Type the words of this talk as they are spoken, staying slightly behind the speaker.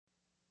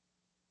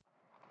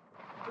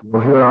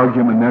We'll hear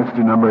argument next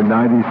to number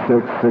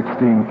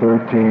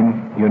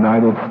 96-1613,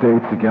 United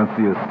States against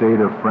the estate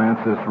of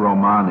Francis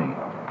Romani.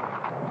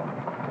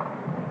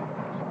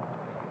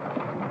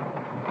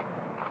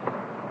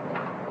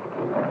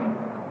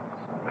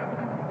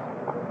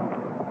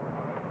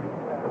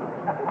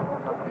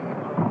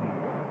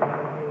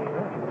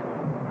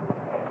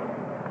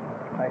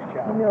 Nice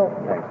job. No.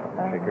 Thanks.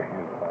 Shake your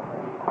hand.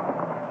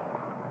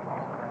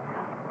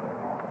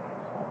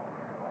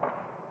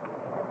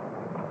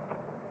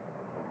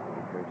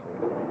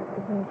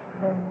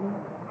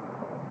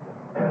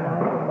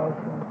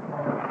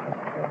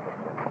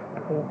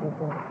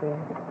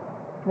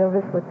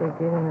 Notice what they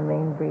did in the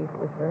main brief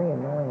was very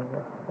annoying,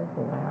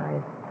 especially my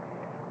eyes.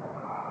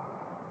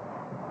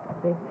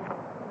 They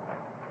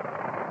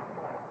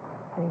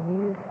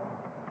used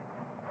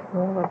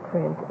smaller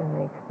print and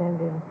they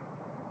extended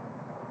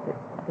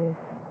this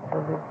so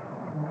that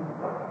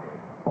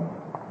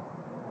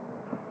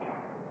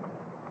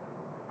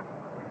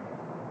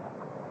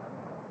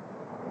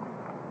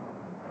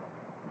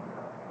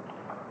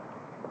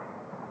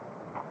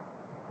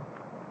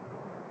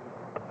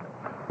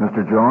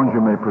Mr. Jones,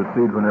 you may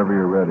proceed whenever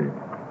you're ready.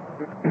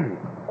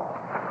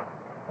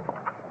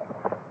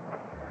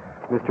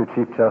 Mr.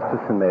 Chief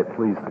Justice, and may it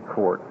please the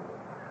Court,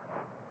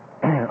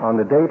 on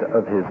the date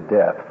of his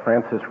death,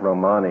 Francis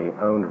Romani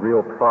owned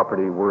real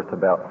property worth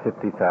about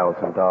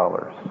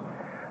 $50,000.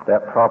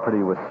 That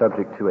property was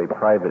subject to a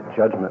private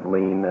judgment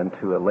lien and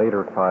to a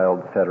later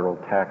filed federal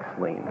tax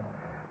lien.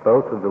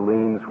 Both of the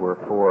liens were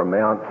for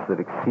amounts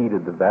that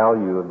exceeded the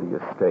value of the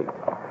estate.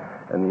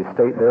 And the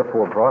estate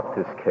therefore brought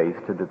this case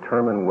to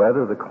determine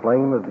whether the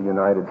claim of the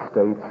United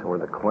States or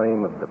the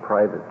claim of the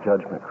private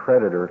judgment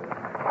creditor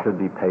should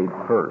be paid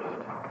first.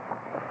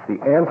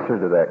 The answer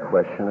to that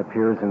question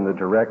appears in the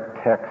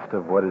direct text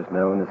of what is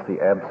known as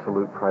the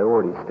absolute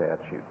priority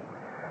statute.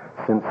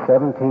 Since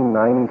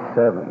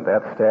 1797,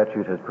 that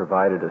statute has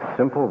provided a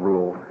simple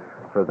rule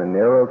for the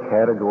narrow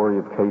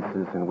category of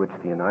cases in which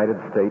the United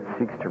States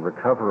seeks to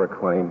recover a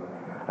claim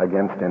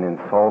against an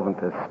insolvent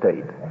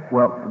estate.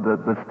 Well,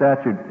 the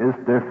statute is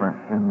different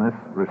in this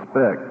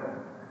respect.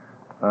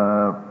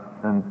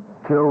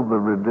 Until the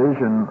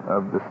revision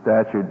of the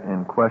statute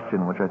in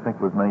question, which I think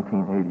was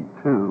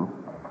 1982,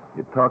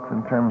 it talks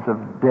in terms of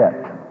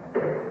debt.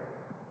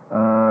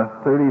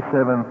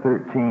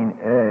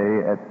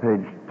 3713A at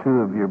page 2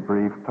 of your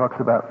brief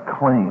talks about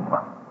claim.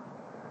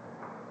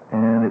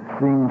 And it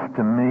seems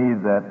to me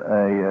that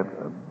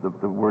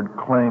the word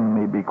claim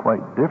may be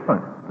quite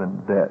different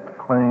than debt.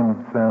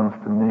 Claim sounds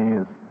to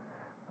me as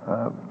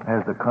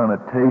has a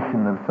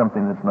connotation of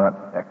something that's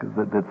not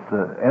that's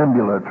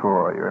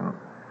ambulatory or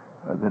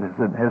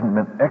that hasn't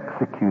been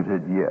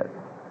executed yet.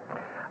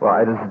 Well,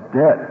 as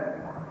debt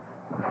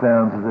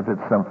sounds as if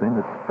it's something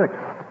that's fixed.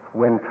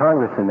 When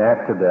Congress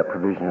enacted that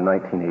provision in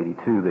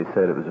 1982, they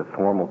said it was a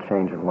formal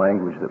change of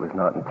language that was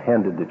not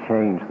intended to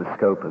change the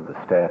scope of the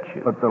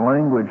statute. But the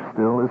language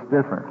still is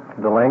different.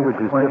 The language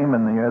is claim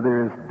and the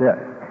other is debt.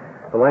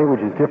 The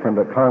language is different,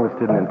 but Congress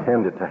didn't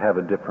intend it to have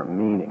a different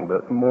meaning.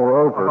 But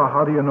moreover...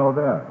 How do you know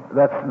that?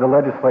 That's the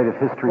legislative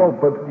history. Oh,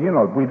 but,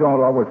 we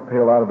don't always pay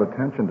a lot of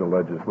attention to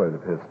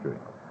legislative history.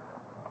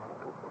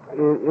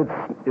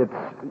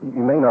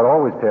 You may not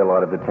always pay a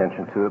lot of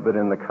attention to it, but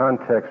in the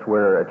context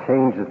where a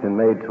change has been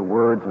made to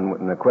words,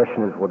 and the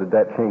question is, well, did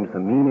that change the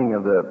meaning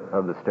of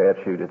the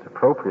statute? It's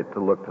appropriate to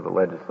look to the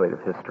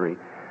legislative history,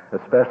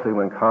 especially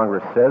when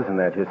Congress says in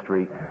that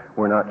history,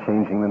 we're not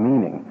changing the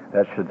meaning.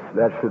 That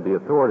should be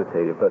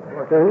authoritative. But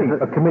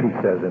a committee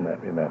says in that.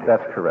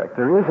 That's correct.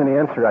 There is an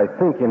answer, I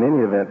think, in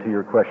any event, to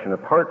your question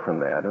apart from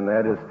that, and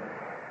that is,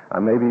 I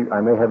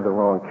may have the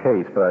wrong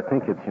case, but I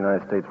think it's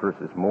United States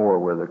versus Moore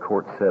where the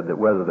court said that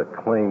whether the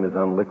claim is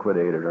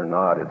unliquidated or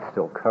not, it's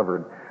still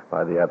covered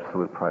by the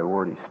absolute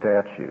priority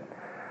statute.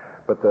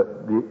 But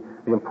the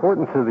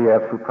importance of the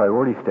absolute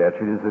priority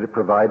statute is that it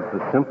provides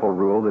the simple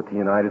rule that the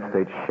United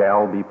States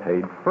shall be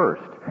paid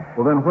first.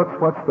 Well, then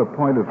what's the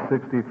point of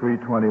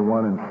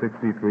 6321 and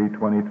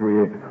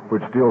 6323,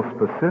 which deals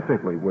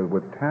specifically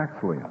with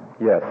tax liens?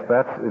 Yes,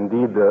 that's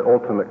indeed the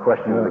ultimate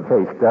question of the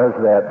case. Does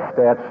that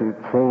statute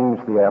change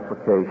the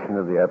application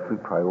of the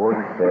absolute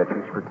priority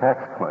statutes for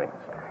tax claims?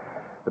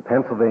 The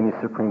Pennsylvania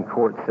Supreme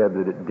Court said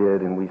that it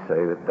did, and we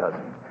say that it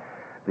doesn't.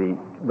 The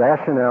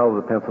rationale of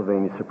the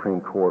Pennsylvania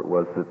Supreme Court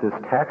was that this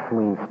tax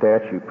lien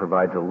statute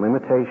provides a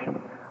limitation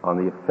on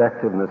the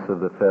effectiveness of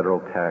the federal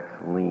tax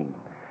lien,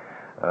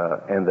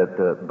 and that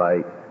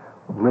by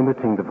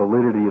limiting the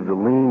validity of the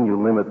lien, you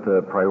limit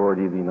the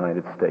priority of the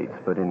United States.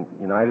 But in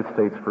United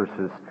States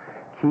versus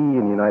Key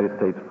and United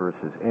States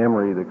versus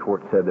Emery, the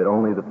court said that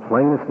only the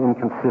plainest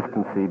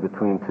inconsistency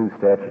between two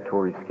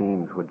statutory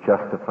schemes would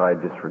justify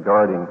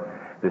disregarding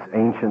this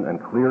ancient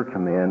and clear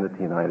command that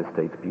the United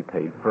States be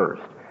paid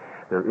first.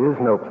 There is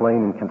no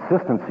plain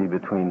inconsistency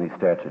between these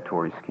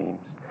statutory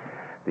schemes.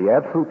 The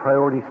absolute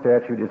priority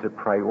statute is a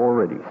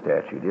priority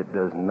statute. It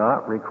does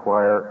not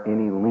require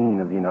any lien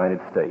of the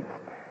United States.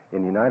 In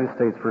the United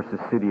States versus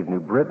City of New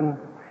Britain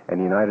and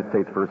the United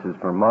States versus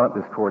Vermont,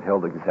 this court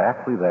held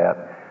exactly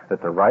that. that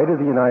the right of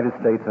the United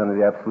States under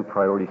the absolute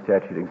priority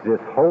statute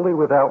exists wholly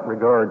without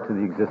regard to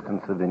the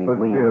existence of any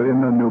lien. But in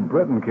the New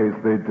Britain case,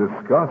 they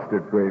discussed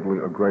at great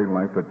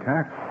length the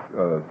tax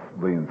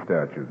lien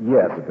statute.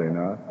 Yes. Did they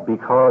not?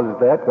 Because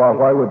that...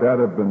 Why would that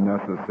have been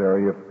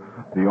necessary if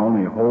the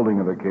only holding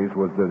of the case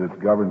was that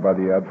it's governed by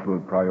the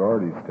absolute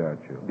priority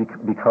statute?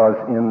 Because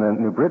in the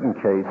New Britain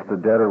case, the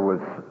debtor was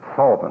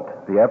solvent.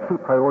 The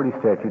absolute priority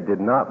statute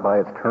did not,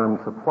 by its terms,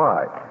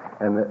 apply.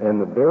 And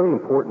the very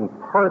important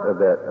part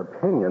of that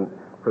opinion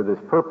for this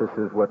purpose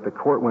is what the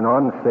court went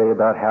on to say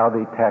about how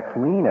the Tax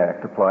Lien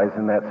Act applies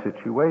in that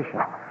situation.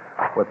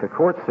 What the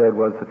court said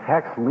was the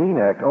Tax Lien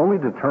Act only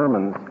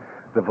determines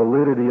the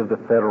validity of the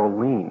federal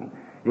lien.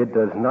 It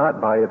does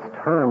not, by its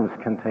terms,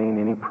 contain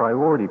any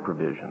priority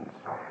provisions.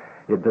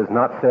 It does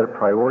not set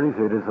priorities.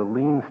 It is a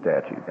lien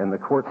statute. And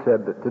the court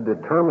said that to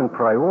determine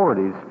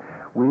priorities,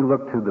 we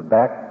look to the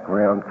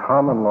background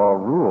common law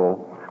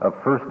rule of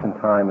first in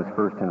time is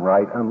first in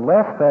right,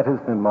 unless that has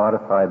been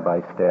modified by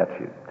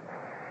statute.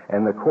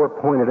 And the court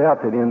pointed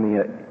out that in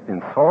the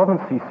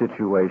insolvency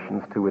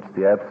situations to which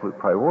the absolute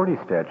priority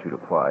statute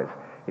applies,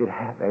 it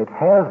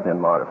has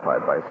been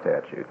modified by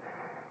statute.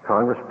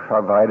 Congress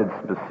provided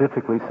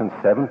specifically since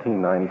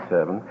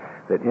 1797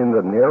 that in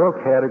the narrow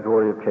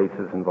category of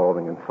cases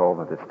involving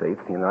insolvent estates,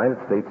 the United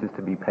States is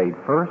to be paid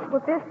first. Well,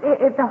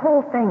 the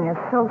whole thing is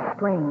so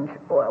strange.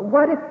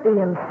 What if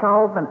the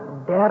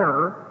insolvent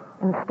debtor,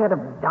 instead of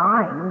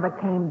dying,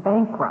 became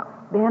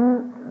bankrupt?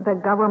 Then the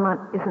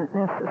government isn't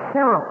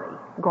necessarily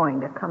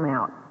going to come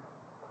out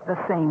the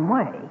same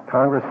way.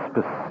 Congress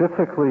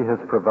specifically has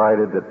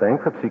provided that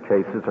bankruptcy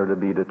cases are to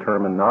be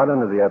determined not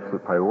under the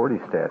absolute priority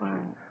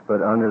statute,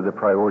 but under the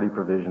priority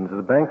provisions of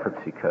the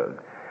bankruptcy code.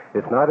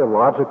 It's not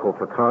illogical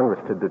for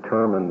Congress to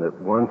determine that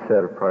one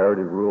set of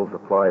priority rules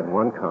apply in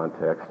one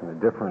context and a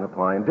different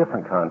apply in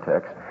different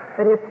contexts.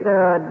 But if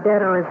the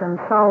debtor is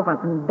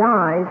insolvent and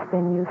dies,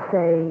 then you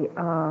say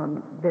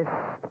this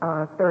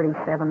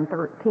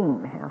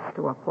 3713 has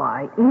to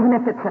apply, even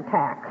if it's a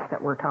tax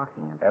that we're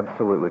talking about.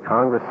 Absolutely.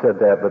 Congress said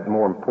that, but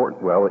more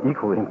important, well,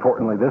 equally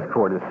importantly, this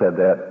court has said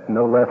that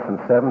no less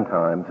than 7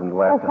 times in the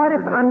last 100 years. Well, what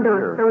if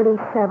under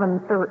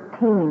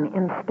 3713,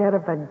 instead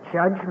of a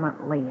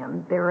judgment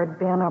lien, there had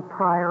been a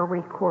prior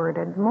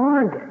recorded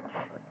mortgage?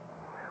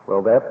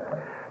 Well, that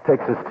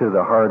takes us to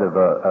the heart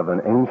of an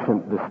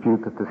ancient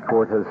dispute that this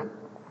court has,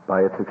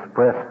 by its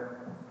express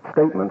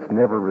statements,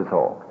 never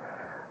resolved.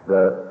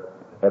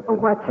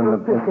 What's your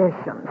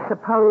position?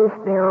 Suppose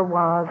there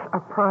was a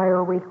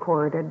prior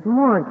recorded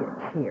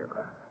mortgage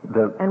here,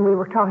 and we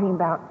were talking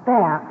about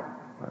that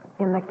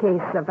in the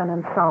case of an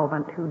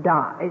insolvent who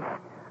dies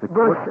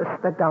versus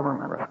the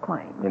government's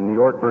claim. In New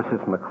York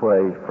versus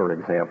McClay, for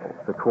example,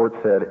 the court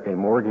said a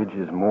mortgage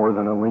is more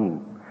than a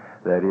lien,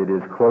 that it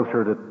is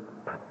closer to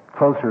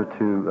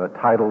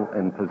title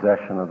and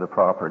possession of the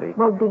property.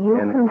 Well, do you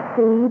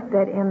concede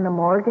that in the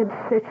mortgage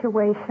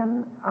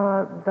situation,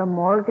 the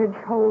mortgage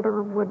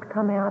holder would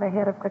come out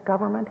ahead of the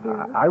government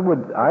here? I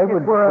would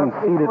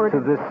concede it to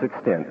this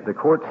extent. The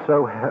court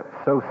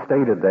so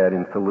stated that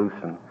in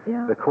Felucin.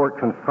 Yeah. The court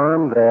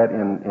confirmed that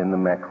in the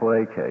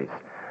McClay case.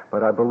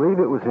 But I believe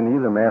it was in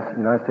either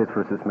United States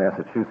versus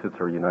Massachusetts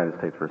or United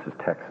States versus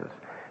Texas.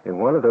 In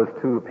one of those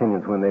two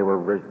opinions, when they were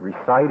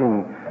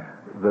reciting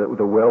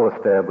the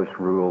well-established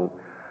rule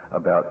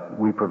about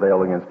we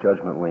prevail against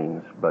judgment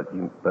liens, but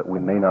we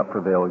may not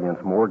prevail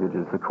against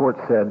mortgages, the court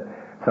said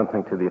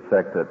something to the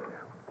effect that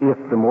if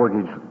the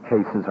mortgage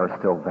cases are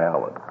still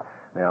valid.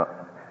 Now,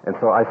 and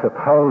so I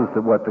suppose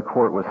that what the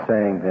court was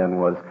saying then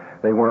was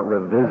they weren't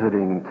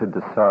revisiting to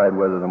decide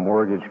whether the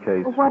mortgage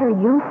case... Well, what are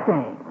you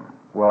saying?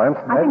 Well, I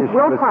think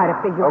we'll try to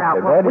figure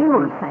out what we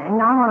were saying.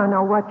 I want to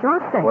know what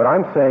you're saying. What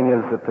I'm saying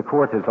is that the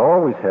court has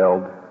always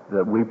held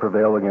that we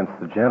prevail against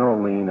the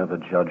general lien of a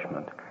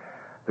judgment.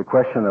 The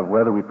question of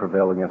whether we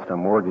prevail against a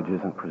mortgage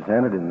isn't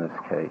presented in this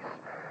case.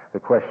 The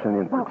question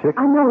in particular...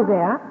 I know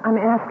that.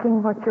 I'm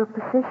asking what your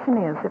position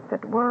is, if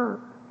it were.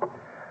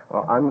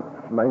 Well,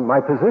 my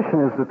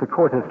position is that the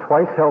court has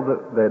twice held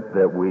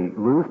that we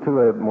lose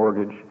to a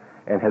mortgage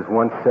and has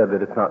once said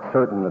that it's not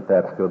certain that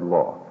that's good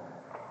law.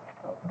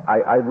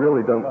 I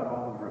really don't...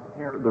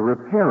 The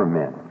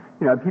repairmen.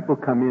 You know, people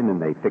come in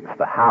and they fix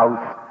the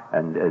house,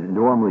 and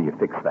normally you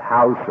fix the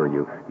house or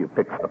you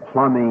fix the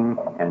plumbing,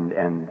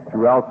 and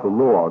throughout the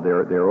law there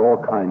are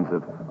all kinds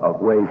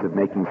of ways of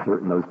making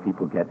certain those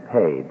people get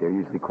paid. They're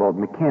usually called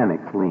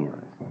mechanics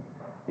liens.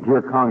 And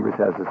here Congress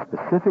has a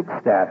specific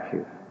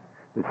statute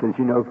that says,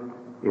 you know,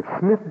 if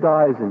Smith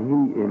dies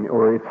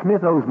or if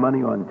Smith owes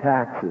money on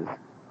taxes,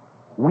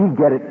 we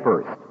get it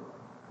first.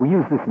 We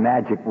use this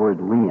magic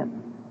word lien.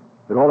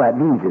 But all that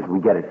means is we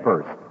get it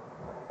first.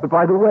 But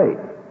by the way,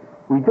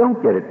 we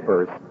don't get it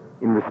first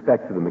in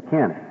respect to the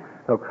mechanic.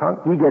 So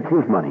he gets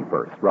his money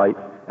first, right?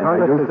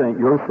 And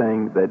you're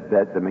saying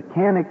that the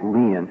mechanic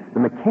lien,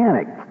 the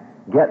mechanics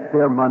get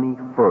their money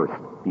first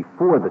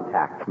before the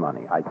tax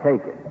money. I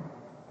take it.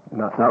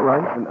 That's not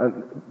right?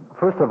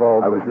 First of all,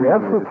 the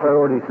absolute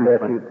priority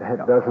statute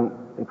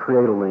doesn't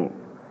create a lien.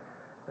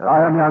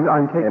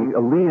 I'm taking a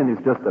lien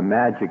is just a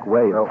magic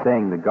way of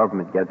saying the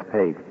government gets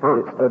paid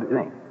first.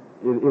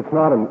 It's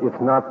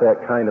not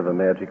that kind of a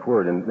magic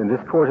word, and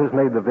this court has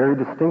made the very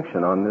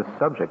distinction on this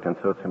subject, and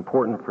so it's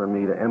important for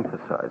me to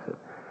emphasize it.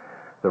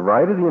 The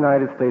right of the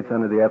United States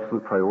under the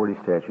absolute priority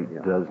statute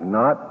does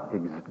not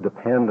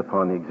depend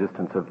upon the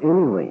existence of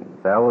any lien,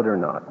 valid or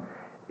not.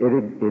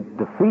 It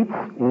defeats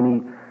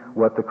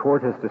what the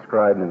court has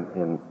described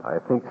in I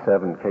think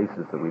 7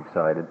 cases that we've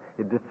cited.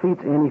 It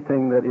defeats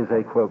anything that is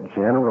a, quote,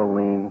 general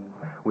lien,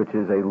 which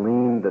is a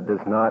lien that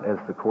does not, as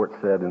the court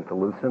said in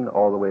Thalusin,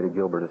 all the way to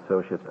Gilbert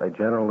Associates, a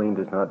general lien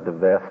does not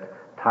divest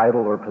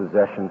title or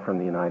possession from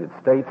the United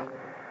States.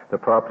 The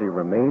property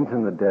remains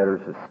in the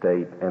debtor's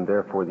estate, and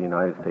therefore the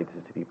United States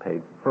is to be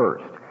paid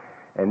first.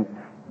 And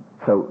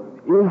so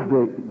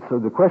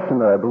the question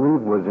that I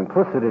believe was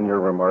implicit in your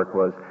remark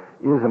was,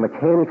 is a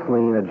mechanics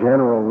lien a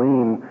general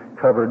lien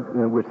covered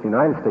in which the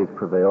United States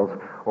prevails,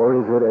 or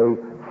is it a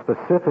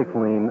specific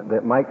lien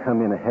that might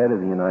come in ahead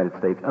of the United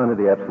States under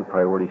the absolute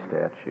priority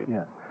statute?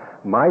 Yeah.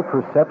 My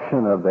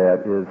perception of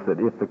that is that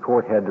if the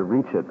court had to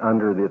reach it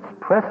under its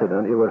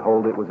precedent, it would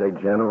hold it was a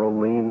general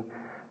lien,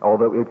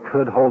 although it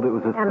could hold it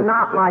was a specific and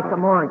not like lien. a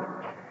mortgage.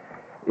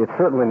 It's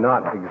certainly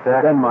not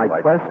exactly then my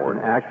like question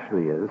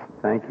actually is,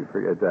 thank you for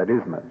that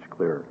is much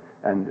clearer.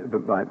 And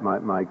but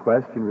my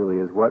question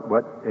really is what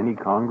any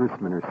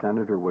congressman or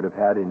senator would have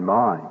had in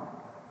mind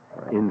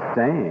in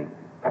saying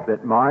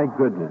that, my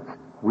goodness,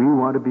 we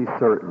want to be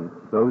certain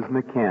those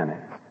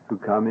mechanics who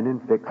come in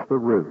and fix the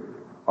roof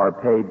are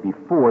paid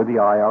before the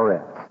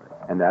IRS.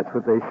 And that's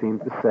what they seem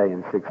to say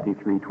in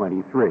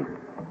 6323.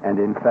 And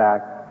in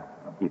fact,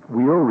 if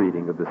your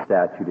reading of the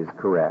statute is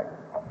correct,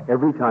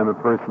 every time a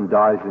person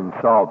dies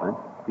insolvent,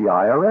 the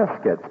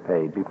IRS gets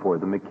paid before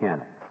the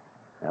mechanics.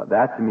 Now,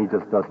 that to me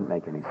just doesn't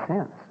make any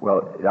sense.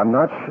 Well, I'm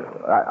not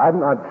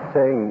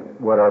saying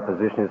what our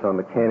position is on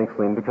mechanics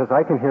lien, because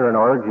I can hear an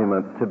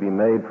argument to be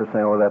made for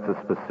saying, oh, that's a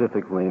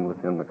specific lien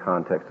within the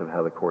context of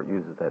how the court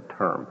uses that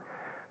term.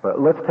 But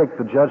let's take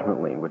the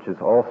judgment lien, which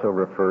is also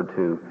referred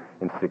to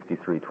in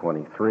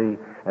 6323,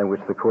 and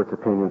which the court's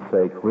opinions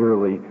say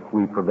clearly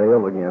we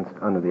prevail against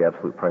under the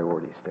absolute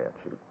priority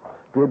statute.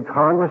 Did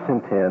Congress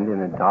intend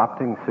in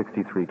adopting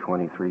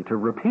 6323 to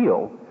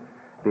repeal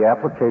the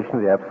application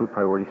of the absolute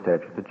priority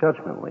statute to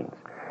judgment liens?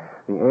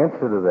 The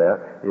answer to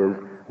that is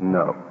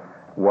no.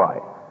 Why?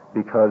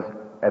 Because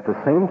at the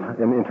same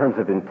time, in terms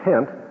of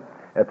intent,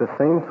 at the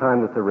same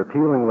time that the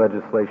repealing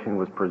legislation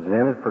was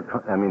presented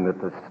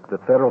that the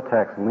federal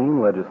tax lien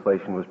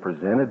legislation was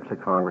presented to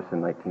Congress in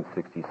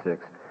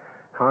 1966,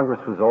 Congress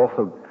was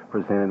also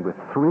presented with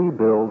 3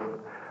 bills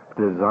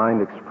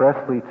designed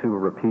expressly to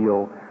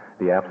repeal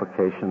the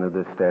application of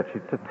this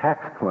statute to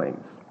tax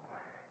claims.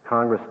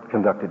 Congress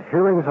conducted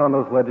hearings on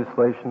those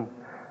legislation,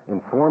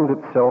 informed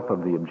itself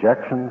of the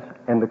objections,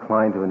 and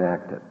declined to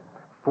enact it.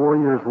 4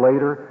 years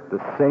later, the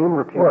same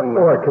repealing...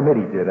 Or a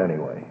committee did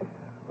anyway.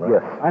 Right?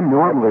 Yes. I'm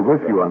normally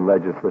with you on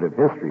legislative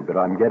history, but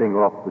I'm getting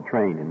off the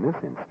train in this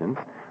instance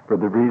for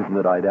the reason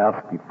that I'd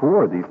asked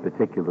before these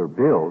particular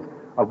bills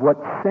of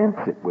what sense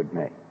it would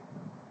make.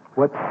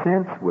 What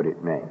sense would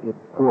it make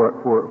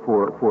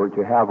for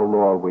to have a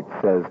law which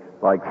says,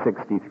 like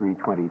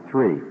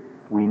 6323,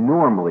 we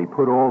normally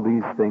put all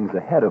these things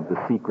ahead of the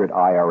secret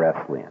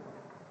IRS lien?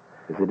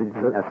 Is it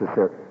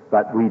necessary?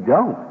 But we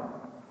don't.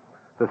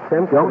 The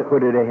sense don't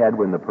put it ahead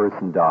when the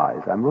person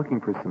dies. I'm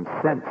looking for some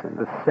sense in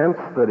it. The sense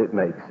that it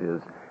makes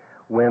is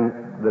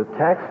when the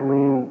tax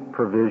lien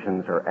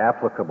provisions are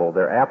applicable,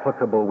 they're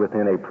applicable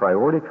within a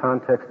priority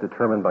context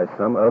determined by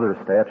some other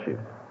statute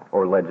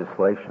or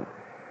legislation.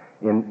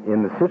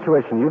 In the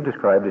situation you've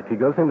described, if he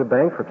goes into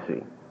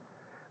bankruptcy,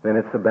 then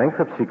it's the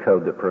bankruptcy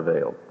code that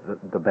prevailed,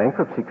 the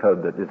bankruptcy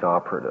code that is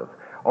operative.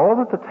 All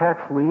that the tax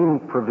lien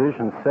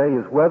provisions say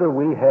is whether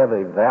we have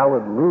a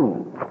valid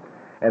lien.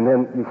 And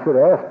then you should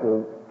ask,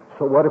 well,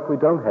 so what if we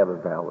don't have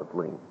a valid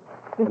lien?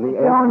 And the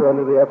answer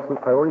under the absolute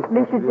priority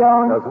statute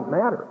doesn't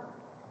matter.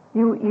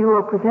 You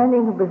are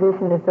presenting a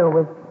position as though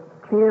it was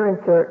clear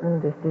and certain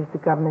this is the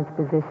government's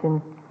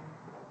position.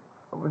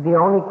 The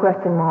only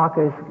question mark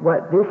is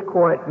what this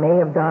court may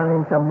have done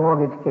in some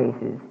mortgage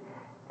cases.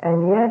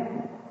 And yet,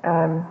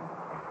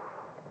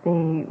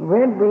 the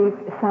red brief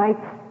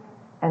cites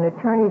an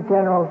Attorney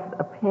General's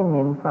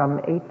opinion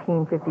from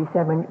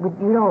 1857.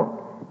 You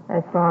don't,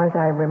 as far as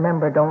I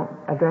remember, don't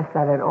address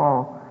that at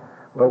all.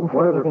 Well,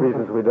 one of the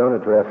reasons we don't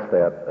address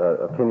that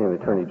opinion of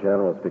the Attorney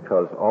General is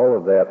because all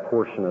of that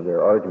portion of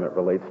their argument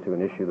relates to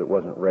an issue that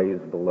wasn't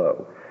raised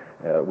below,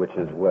 which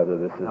is whether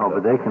this is... No,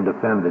 but they can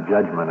defend the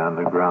judgment on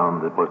the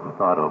ground that wasn't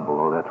thought of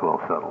below. That's well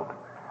settled.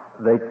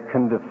 They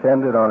can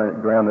defend it on a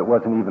ground that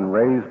wasn't even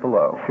raised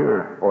below.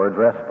 Sure. Or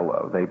addressed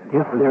below. If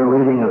their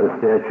reading of the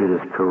statute is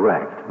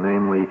correct,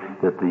 namely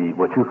that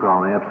what you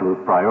call an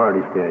absolute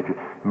priority statute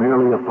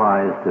merely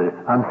applies to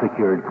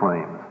unsecured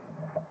claims,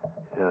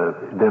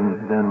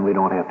 then we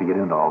don't have to get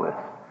into all this.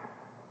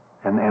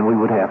 And we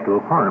would have to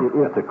affirm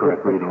if the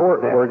correct reading of the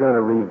court were going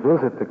to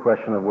revisit the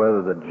question of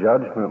whether the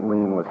judgment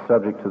lien was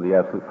subject to the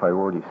absolute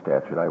priority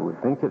statute, I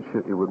would think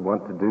it would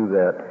want to do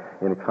that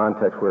in a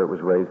context where it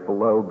was raised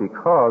below,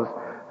 because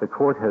the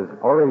court has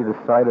already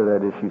decided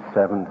that issue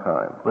 7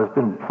 times. Well, it's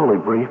been fully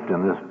briefed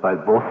in this by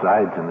both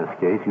sides in this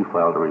case. You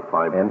filed a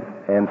reply.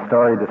 And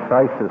stare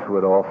decisis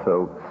would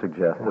also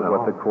suggest that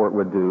what the court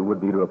would do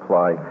would be to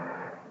apply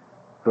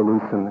the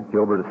Lucen,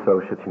 Gilbert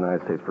Associates,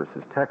 United States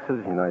versus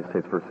Texas, United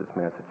States versus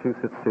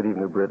Massachusetts, City of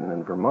New Britain,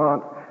 and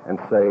Vermont, and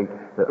say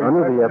that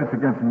under the...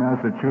 against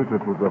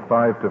Massachusetts was a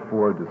 5-4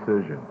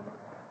 decision.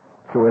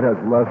 So it has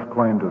less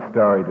claim to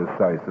stare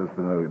decisis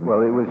than...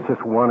 Well, it was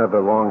just one of a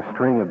long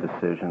string of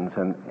decisions,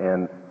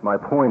 and my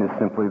point is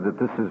simply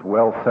that this is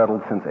well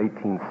settled since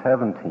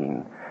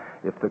 1817.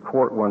 If the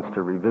court wants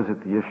to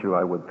revisit the issue,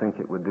 I would think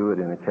it would do it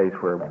in a case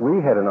where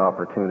we had an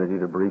opportunity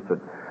to brief it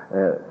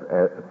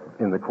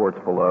in the courts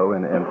below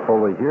and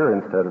fully here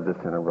instead of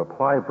just in a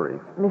reply brief.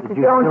 Mr.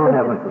 You still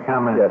haven't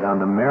commented on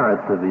the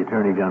merits of the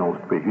Attorney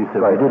General's brief. You said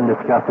we didn't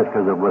discuss it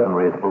because it wasn't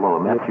raised below.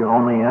 And that's your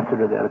only answer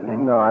to that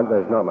opinion? No,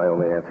 that's not my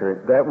only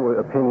answer. That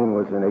opinion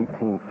was in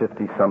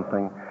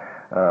 1850-something.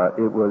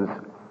 It was...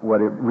 What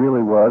it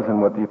really was,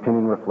 and what the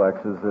opinion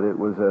reflects, is that it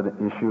was an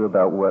issue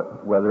about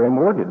whether a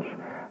mortgage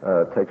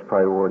takes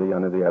priority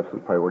under the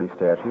absolute priority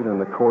statute, and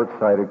the court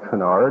cited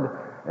Kennard,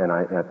 and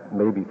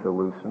maybe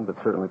Lucen, but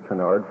certainly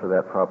Kennard for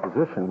that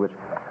proposition, which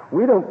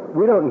we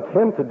don't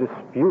intend to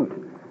dispute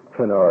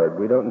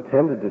Kennard. We don't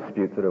intend to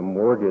dispute that a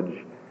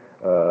mortgage,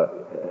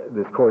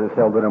 this court has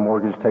held that a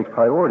mortgage takes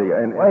priority.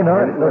 And why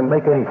not? It doesn't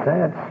make any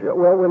sense.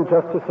 Well, when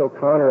Justice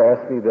O'Connor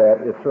asked me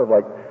that, it's sort of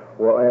like,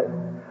 well,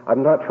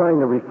 I'm not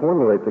trying to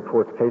reformulate the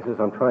court's cases,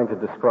 I'm trying to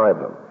describe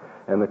them.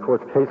 And the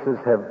court's cases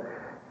have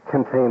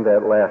contained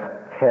that last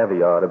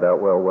caveat about,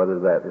 well, whether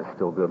that is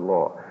still good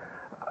law.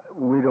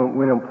 We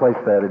don't place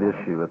that at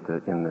issue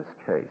in this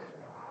case.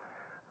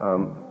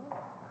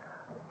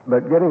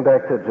 But getting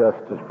back to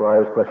Justice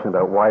Breyer's question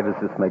about why does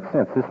this make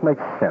sense, this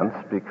makes sense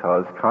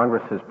because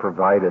Congress has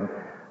provided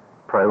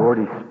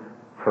priorities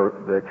for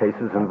the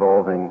cases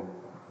involving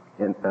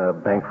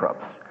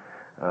bankrupts.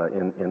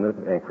 In the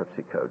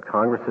bankruptcy code.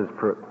 Congress has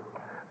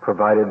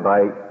provided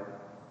by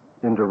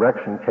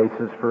indirection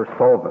cases for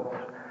solvents,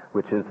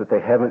 which is that they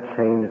haven't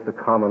changed the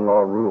common law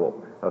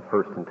rule of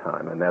first in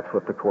time, and that's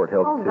what the court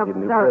held to City of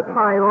New Britain. The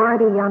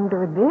priority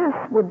under this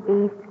would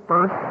be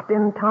first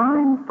in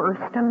time,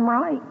 first and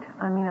right.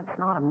 I mean, it's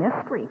not a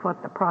mystery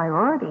what the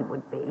priority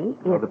would be.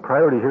 The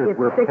priority here is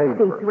we're paid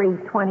first.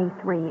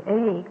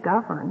 6323A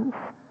governs.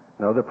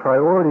 No, the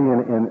priority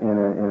in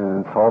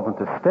an insolvent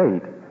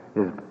estate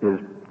is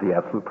the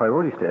absolute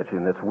priority statute,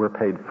 and that's we're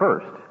paid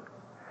first.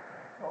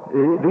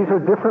 These are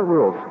different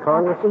rules.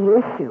 Congress... That's the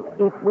issue.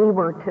 If we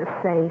were to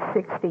say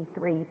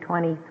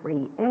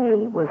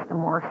 6323A was the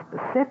more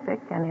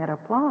specific and it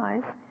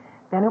applies,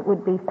 then it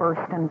would be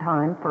first in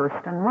time,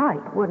 first and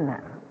right, wouldn't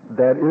it?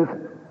 That is,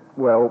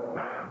 well,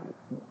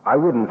 I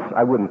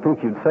wouldn't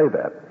think you'd say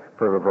that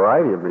for a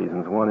variety of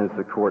reasons. One is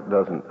the court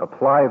doesn't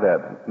apply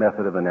that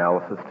method of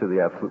analysis to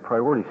the absolute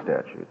priority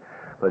statute.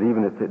 But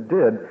even if it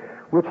did,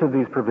 which of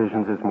these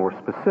provisions is more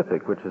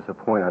specific, which is a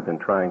point I've been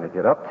trying to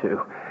get up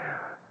to.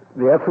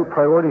 The absolute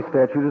priority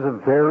statute is a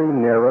very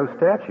narrow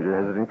statute. It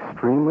has an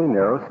extremely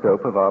narrow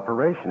scope of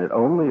operation. It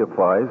only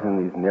applies in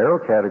these narrow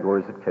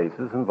categories of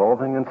cases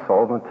involving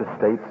insolvent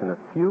estates and a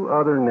few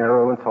other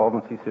narrow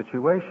insolvency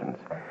situations.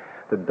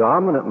 The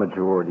dominant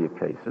majority of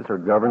cases are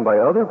governed by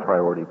other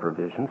priority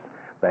provisions,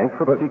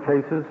 bankruptcy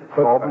cases,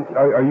 solvency.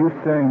 Are you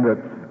saying that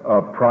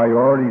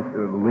priorities,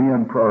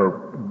 lien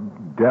or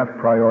death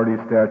priority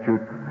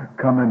statute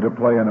come into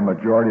play in a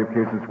majority of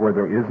cases where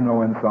there is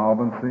no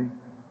insolvency?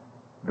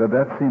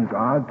 That seems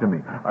odd to me.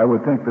 I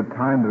would think the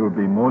time that would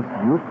be most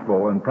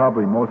useful and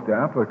probably most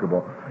applicable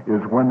is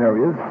when there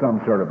is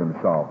some sort of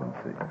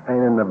insolvency.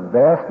 And in the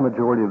vast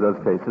majority of those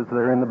cases,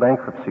 they're in the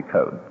bankruptcy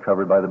code,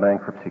 covered by the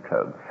bankruptcy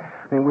code.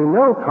 I mean, we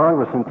know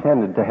Congress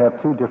intended to have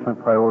 2 different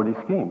priority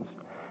schemes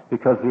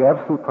because the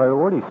absolute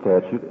priority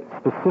statute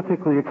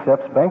specifically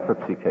accepts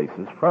bankruptcy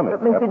cases from it.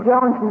 But Mr.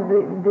 Jones,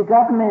 the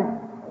government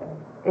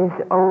is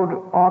owed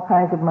all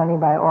kinds of money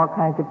by all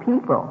kinds of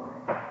people.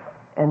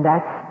 And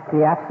that's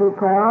the absolute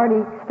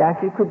priority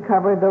statute could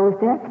cover those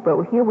debts.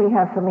 But here we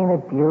have something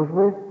that deals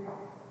with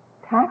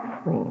tax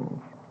liens.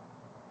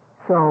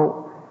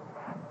 So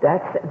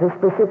that's the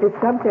specific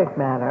subject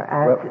matter.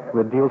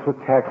 Well, it deals with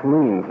tax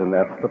liens, and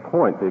that's the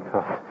point,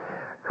 because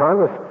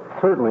Congress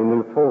certainly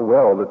knew full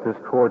well that this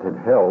court had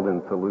held in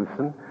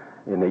Lucen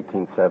in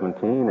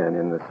 1817 and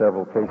in the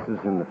several cases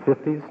in the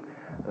 50s,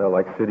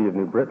 like City of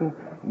New Britain,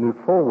 knew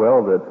full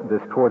well that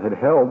this court had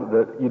held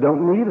that you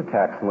don't need a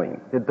tax lien.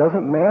 It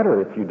doesn't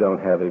matter if you don't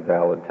have a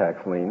valid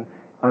tax lien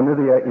in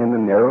the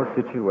narrow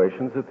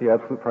situations that the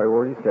absolute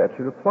priority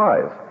statute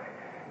applies.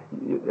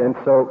 And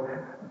so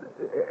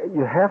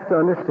you have to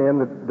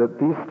understand that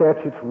these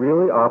statutes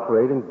really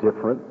operate on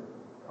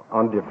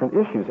different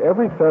issues.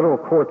 Every federal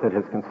court that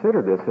has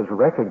considered this has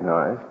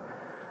recognized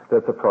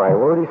that the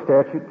priority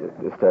statute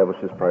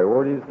establishes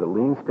priorities, the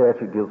lien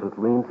statute deals with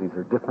liens. These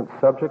are different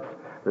subjects.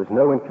 There's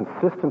no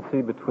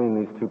inconsistency between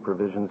these two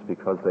provisions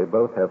because they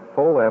both have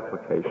full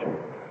application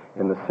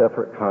in the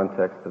separate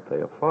context that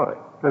they apply.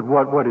 But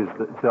what is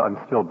so I'm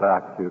still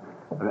back to,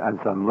 as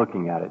I'm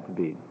looking at it, to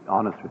be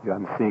honest with you,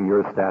 I'm seeing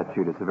your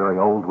statute as a very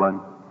old one.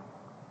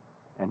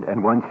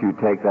 And once you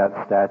take that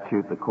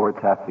statute, the courts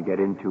have to get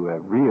into a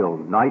real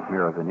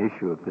nightmare of an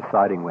issue of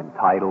deciding when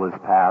title is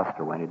passed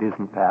or when it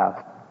isn't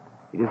passed.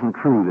 It isn't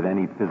true that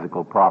any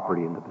physical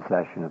property in the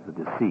possession of the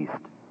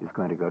deceased is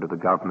going to go to the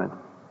government.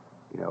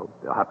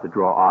 They'll have to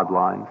draw odd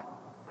lines.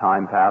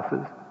 Time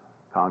passes.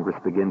 Congress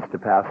begins to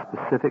pass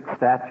specific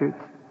statutes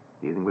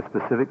dealing with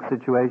specific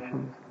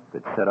situations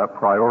that set up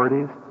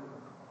priorities.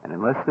 And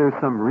unless there's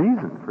some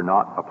reason for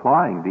not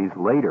applying these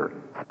later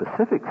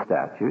specific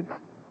statutes,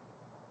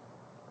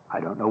 I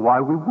don't know why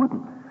we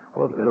wouldn't.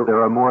 Well, because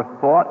there are more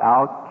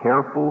thought-out,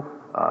 careful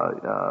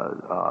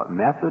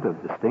method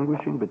of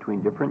distinguishing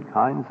between different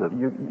kinds of...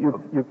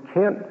 You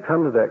can't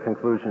come to that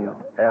conclusion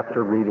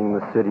after reading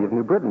the City of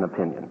New Britain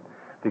opinion,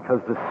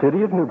 because the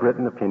City of New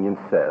Britain opinion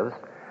says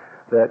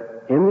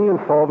that in the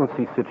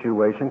insolvency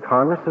situation,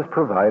 Congress has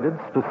provided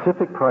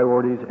specific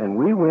priorities, and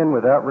we win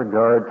without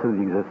regard to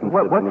the existence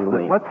of any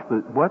lien.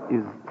 What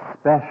is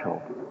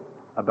special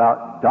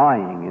about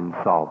dying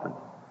insolvent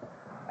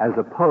as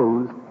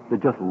opposed to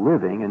just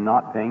living and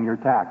not paying your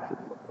taxes?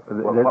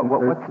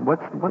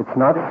 It's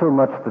not so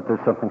much that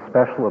there's something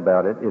special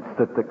about it. It's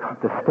that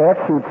the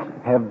statutes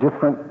have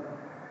different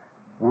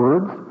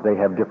words, they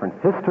have different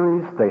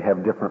histories, they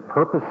have different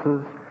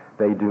purposes.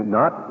 They do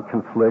not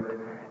conflict.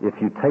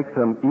 If you take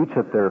them each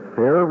at their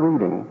fair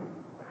reading,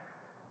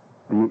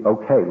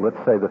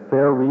 let's say the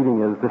fair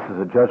reading is this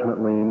is a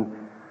judgment lien,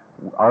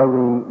 our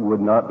lien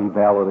would not be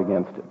valid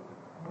against it.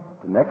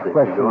 The next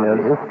question is...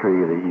 the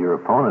history that your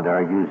opponent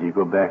argues, you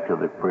go back to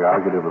the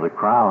prerogative of the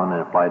Crown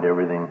and apply to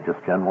everything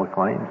just general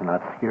claims,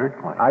 not secured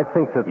claims. I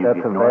think that's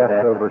a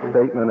vast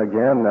overstatement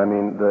again. I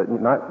mean,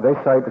 they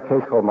cite the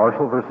case called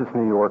Marshall versus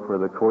New York, where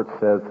the court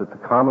says that the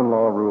common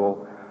law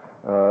rule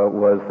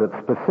was that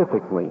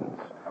specific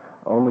liens,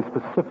 only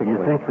specific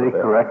liens. Do you think they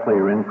correctly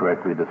or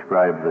incorrectly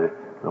described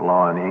the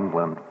law in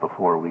England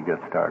before we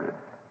got started?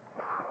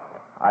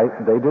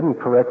 They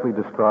didn't correctly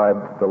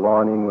describe the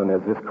law in England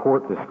as this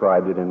court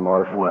described it in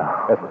Marshall.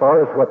 Well, as far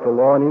as what the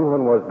law in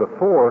England was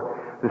before,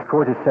 this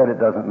court has said it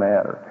doesn't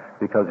matter.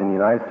 Because in the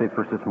United States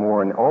versus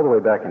Moore, and all the way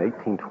back in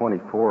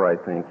 1824,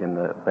 I think, in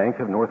the Bank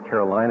of North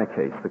Carolina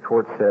case, the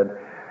court said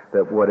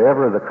that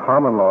whatever the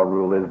common law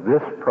rule is,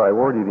 this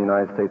priority of the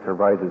United States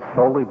arises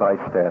solely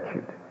by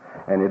statute.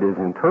 And it is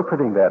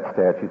interpreting that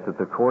statute that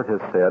the court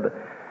has said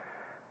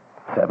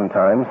 7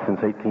 times since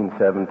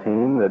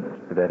 1817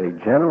 that a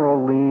general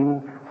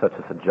lien, such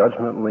as a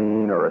judgment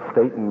lien or a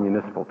state and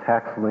municipal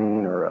tax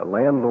lien or a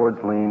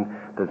landlord's lien,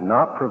 does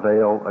not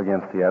prevail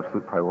against the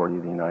absolute priority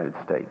of the United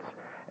States.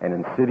 And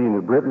in City of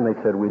New Britain, they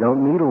said we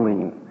don't need a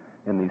lien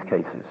in these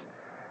cases.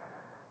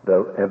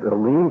 The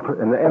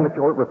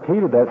court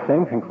repeated that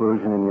same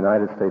conclusion in the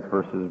United States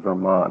versus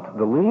Vermont.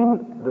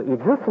 The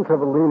existence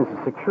of a lien is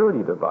a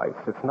security device.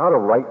 It's not a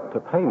right to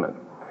payment.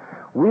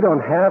 We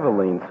don't have a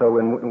lien, so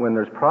when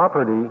there's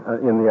property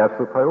in the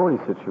absolute priority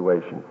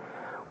situation,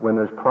 when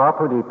there's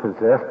property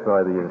possessed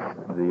by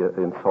the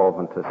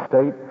insolvent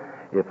estate,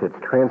 if it's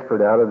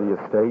transferred out of the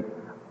estate,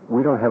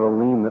 we don't have a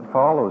lien that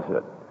follows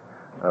it.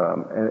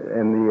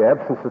 And the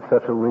absence of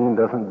such a lien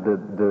doesn't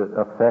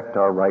affect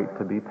our right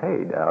to be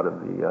paid out of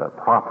the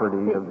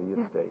property of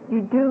the estate.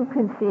 You do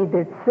concede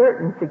that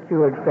certain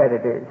secured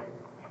creditors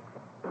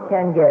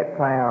can get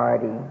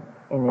priority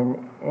in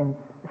an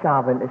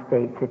insolvent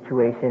estate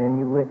situation, and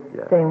you were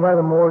saying, well,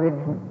 the mortgage...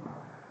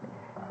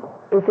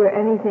 Is there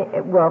anything...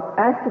 Well,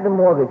 as to the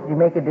mortgage, do you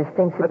make a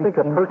distinction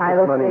between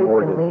title states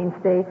and lien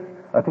states?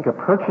 I think a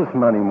purchase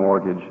money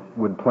mortgage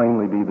would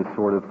plainly be the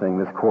sort of thing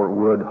this court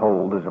would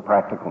hold, as a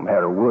practical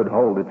matter, would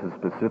hold it's a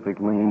specific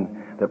lien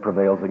that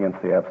prevails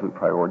against the absolute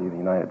priority of the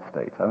United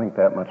States. I think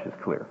that much is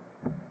clear,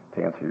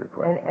 to answer your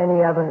question. And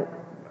any other...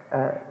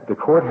 The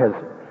court has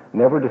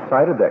never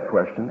decided that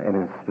question and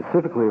has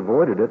specifically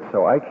avoided it,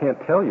 so I can't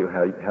tell you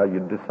how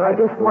you'd decide. I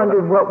just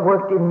wondered what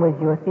worked in with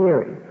your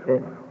theory.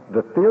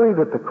 The theory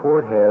that the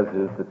court has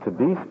is that to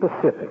be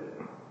specific,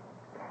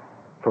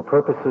 for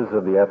purposes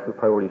of the absolute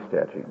priority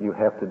statute, you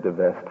have to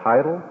divest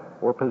title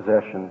or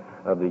possession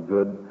of the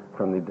good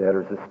from the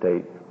debtor's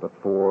estate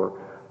before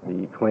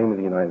the claim of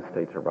the United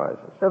States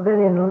arises. So then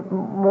in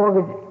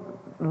mortgage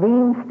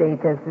lien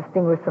states, as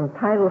distinguished from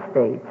title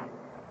states,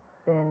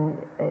 then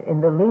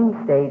in the lien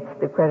states,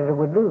 the creditor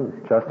would lose.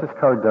 Justice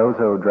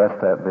Cardozo addressed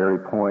that very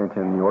point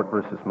in New York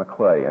versus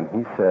McClay, and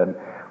he said,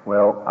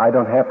 well, I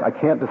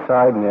can't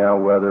decide now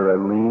whether a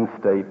lien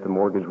state the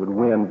mortgage would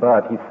win,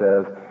 but he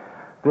says,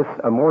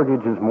 a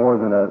mortgage is more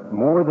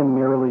than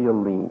merely a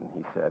lien,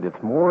 he said.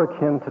 It's more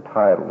akin to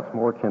title, it's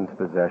more akin to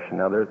possession.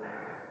 Now, there's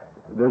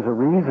a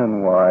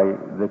reason why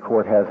the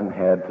court hasn't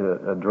had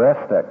to address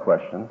that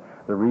question.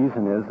 The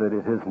reason is that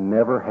it has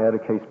never had a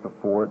case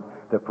before it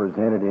that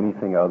presented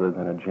anything other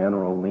than a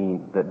general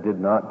lien that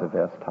did not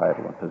divest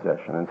title and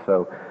possession. And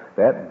so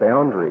that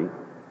boundary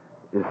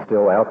is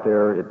still out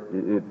there,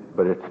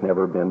 but it's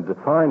never been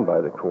defined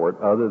by the court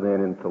other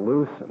than in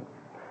Toulouse.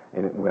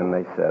 And when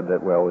they said that,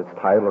 well, it's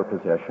title or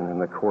possession,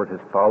 and the court has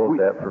followed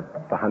that for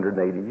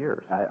 180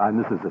 years.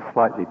 This is a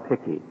slightly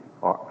picky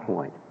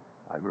point.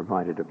 I'm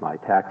reminded of my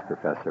tax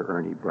professor,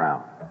 Ernie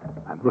Brown.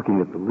 I'm looking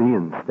at the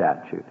lien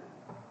statute,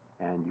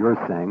 and you're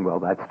saying, well,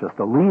 that's just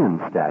a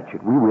lien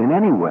statute. We win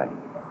anyway.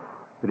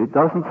 But it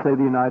doesn't say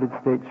the United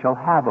States shall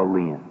have a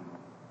lien.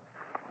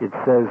 It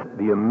says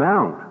the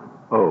amount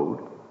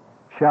owed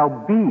shall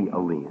be a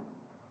lien.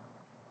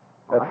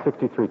 That's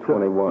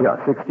 6321. Yeah,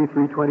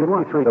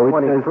 6321. So it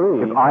says,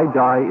 if I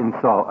die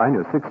insolvent, I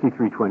know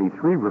 6323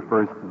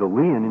 refers to the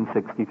lien in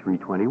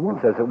 6321.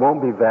 It says it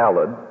won't be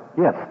valid.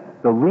 Yes,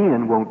 the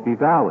lien won't be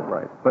valid.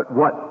 Right. But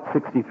what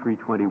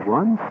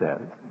 6321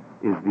 says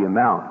is the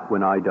amount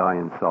when I die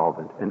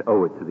insolvent and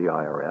owe it to the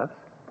IRS.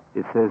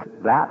 It says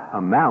that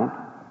amount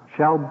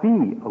shall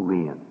be a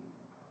lien.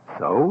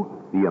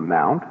 So the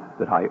amount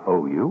that I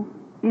owe you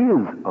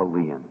is a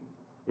lien.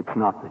 It's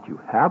not that you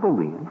have a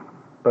lien.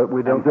 But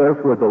we don't. And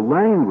therefore, the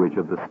language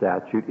of the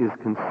statute is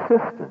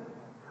consistent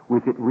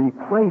with it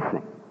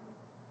replacing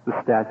the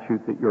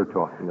statute that you're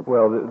talking about.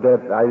 Well,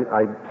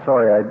 I'm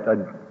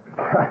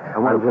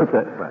just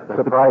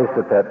surprised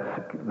at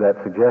that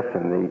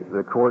suggestion.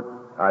 The court,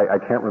 I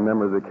can't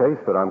remember the case,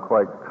 but I'm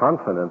quite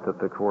confident that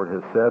the court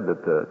has said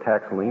that the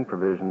tax lien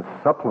provisions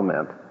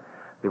supplement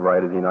the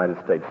right of the United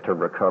States to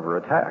recover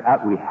a tax.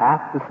 We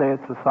have to say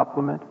it's a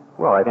supplement?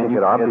 Well, I think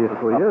it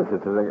obviously is.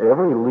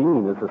 Every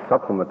lien is a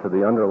supplement to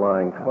the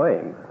underlying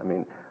claim. I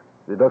mean,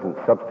 it doesn't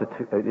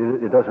substitute,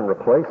 it doesn't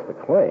replace the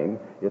claim.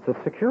 It's a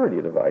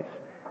security device.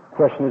 The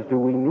question is, do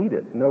we need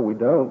it? No, we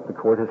don't. The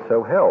court has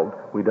so held.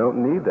 We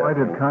don't need that. Why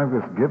did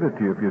Congress give it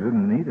to you if you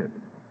didn't need it?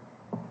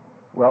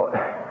 Well,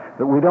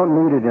 we don't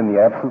need it in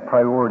the absolute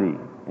priority,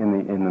 in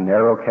the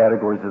narrow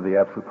categories of the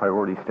absolute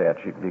priority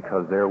statute,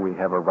 because there we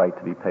have a right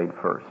to be paid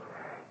first.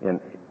 And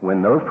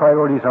when those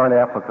priorities aren't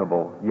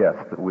applicable, yes,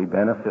 but we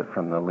benefit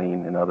from the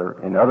lien in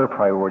other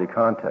priority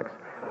contexts.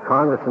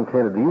 Congress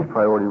intended these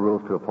priority rules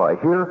to apply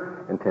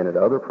here, intended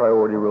other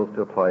priority rules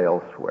to apply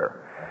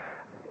elsewhere.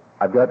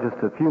 I've got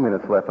just a few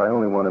minutes left. I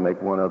only want to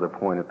make one other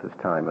point at this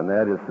time, and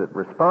that is that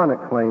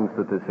respondent claims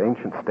that this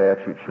ancient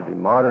statute should be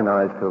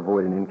modernized to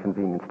avoid an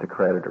inconvenience to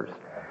creditors.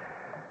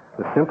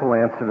 The simple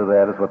answer to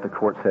that is what the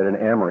court said in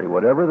Amory.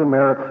 Whatever the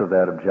merits of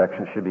that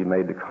objection should be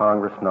made to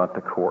Congress, not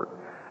the court.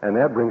 And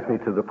that brings me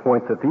to the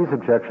point that these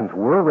objections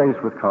were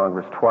raised with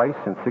Congress twice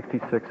in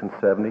 66 and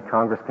 70.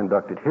 Congress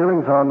conducted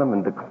hearings on them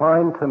and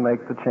declined to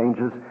make the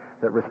changes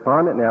that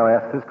respondent now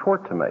asks his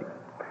court to make.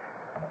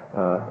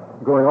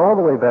 Going all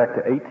the way back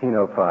to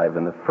 1805,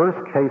 in the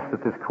first case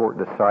that this court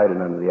decided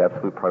under the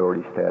absolute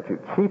priority statute,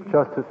 Chief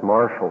Justice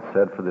Marshall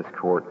said for this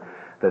court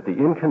that the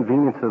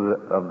inconvenience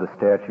of the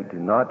statute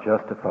did not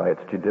justify its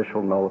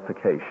judicial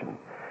nullification.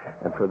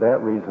 And for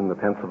that reason, the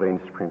Pennsylvania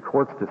Supreme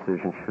Court's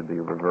decision should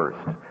be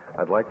reversed.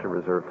 I'd like to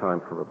reserve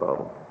time for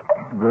rebuttal.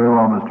 Very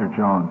well, Mr.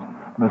 Jones.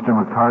 Mr.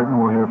 McCartan,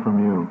 we'll hear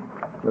from you.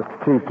 Mr.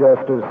 Chief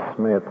Justice,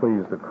 may it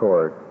please the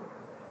Court.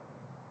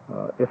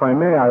 If I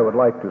may, I would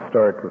like to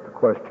start with the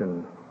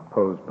question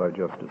posed by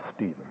Justice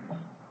Stevens,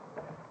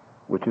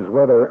 which is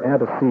whether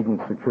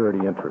antecedent security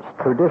interests,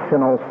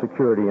 traditional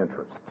security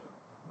interests,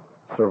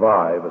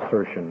 survive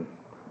assertion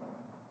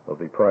of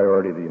the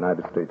priority of the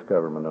United States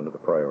government under the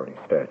priority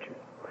statute.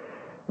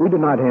 We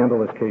did not handle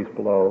this case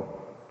below.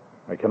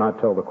 I cannot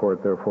tell the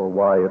court, therefore,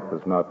 why it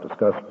was not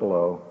discussed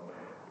below,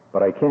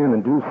 but I can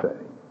and do say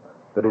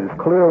that it is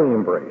clearly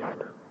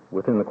embraced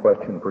within the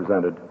question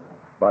presented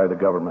by the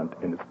government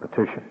in its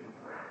petition.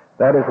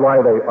 That is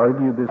why they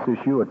argued this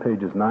issue at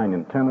pages 9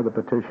 and 10 of the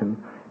petition,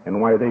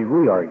 and why they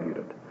re-argued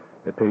it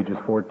at pages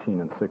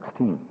 14 and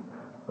 16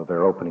 of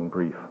their opening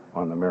brief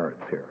on the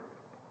merits here.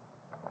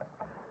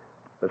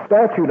 The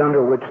statute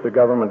under which the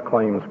government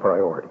claims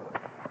priority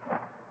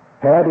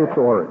had its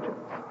origins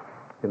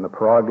in the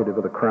prerogative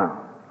of the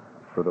Crown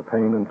for the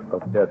payment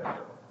of debts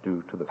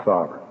due to the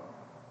sovereign.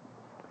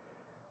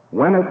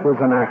 When it was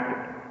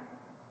enacted,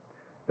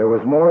 there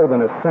was more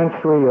than a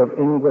century of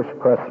English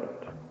precedent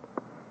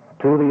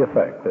to the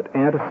effect that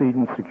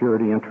antecedent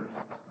security interests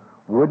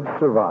would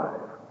survive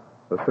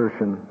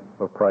assertion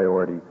of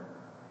priority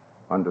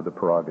under the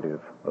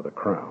prerogative of the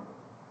Crown.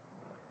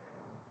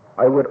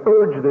 I would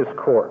urge this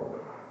court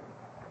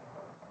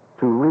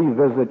to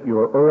revisit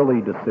your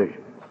early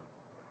decisions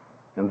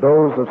and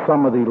those of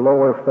some of the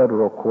lower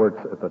federal courts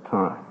at the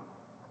time.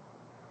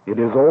 It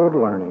is old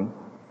learning,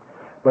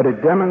 but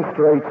it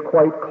demonstrates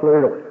quite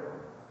clearly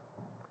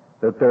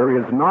that there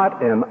is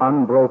not an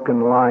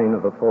unbroken line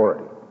of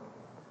authority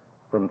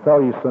from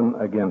Ferguson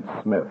against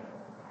Smith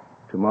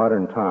to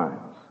modern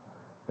times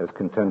as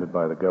contended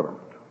by the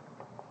government.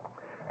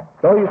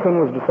 Ferguson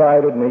was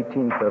decided in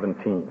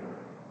 1817.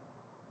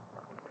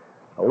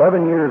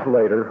 11 years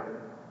later,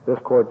 this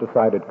court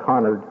decided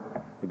Conard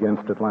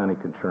against Atlantic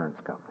Insurance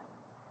Company.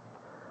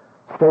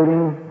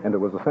 stating, and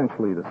it was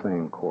essentially the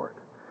same court,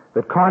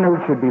 that Carnard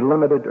should be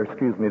limited, that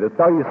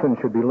Thelyson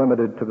should be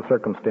limited to the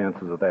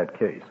circumstances of that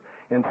case,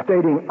 and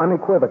stating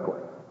unequivocally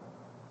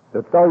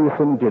that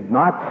Thelyson did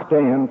not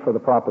stand for the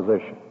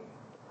proposition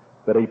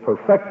that a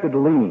perfected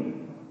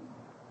lien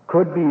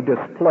could be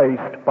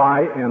displaced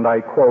by, and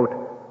I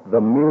quote,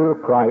 the mere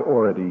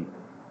priority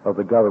of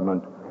the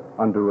government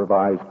under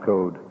Revised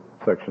Code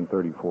Section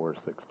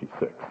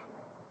 3466.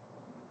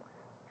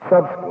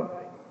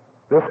 Subsequently,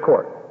 this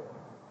court,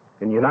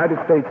 in United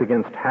States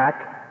against Hack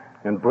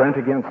and Brent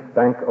against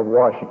Bank of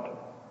Washington,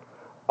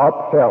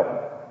 upheld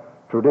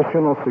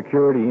traditional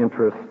security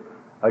interests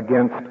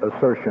against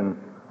assertion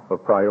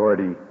of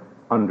priority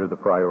under the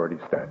priority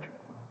statute.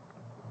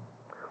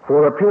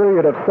 For a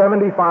period of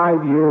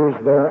 75 years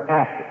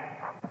thereafter,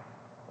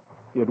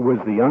 it was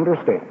the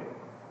understanding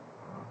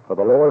of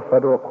the lower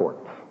federal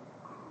courts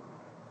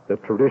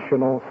that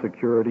traditional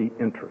security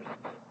interests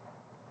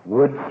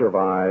would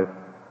survive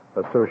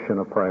assertion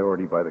of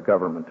priority by the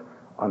government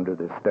under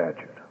this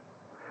statute.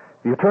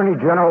 The Attorney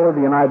General of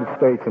the United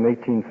States in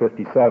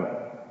 1857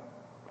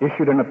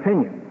 issued an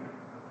opinion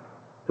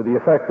to the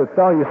effect that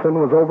Thelyson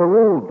was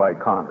overruled by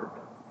Carnard.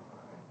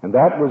 And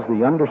that was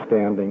the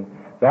understanding,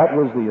 that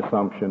was the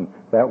assumption,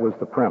 that was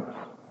the premise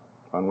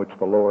on which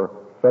the lower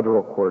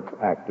federal courts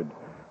acted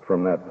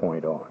from that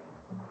point on.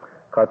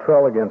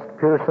 Cottrell against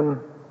Pearson,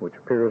 which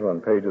appears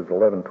on pages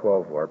 11,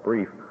 12 of our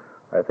brief,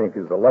 I think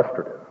is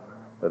illustrative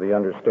of the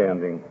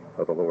understanding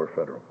of the lower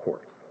federal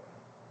courts.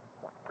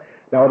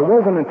 Now, it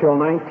wasn't until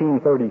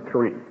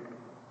 1933,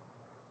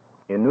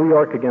 in New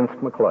York against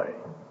Maclay,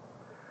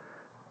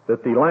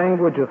 that the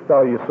language of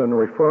Thelyson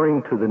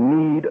referring to the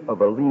need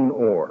of a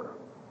lien-or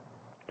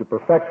to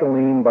perfect a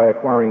lien by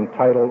acquiring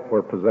title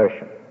or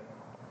possession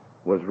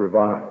was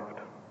revived.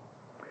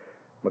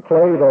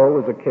 Maclay, though,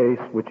 was a case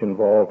which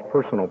involved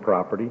personal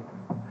property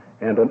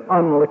and an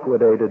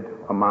unliquidated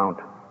amount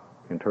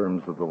in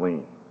terms of the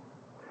lien.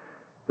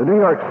 The New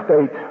York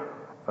State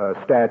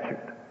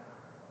statute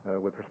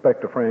with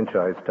respect to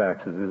franchise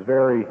taxes is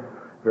very,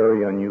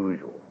 very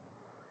unusual.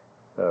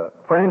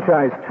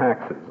 Franchise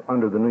taxes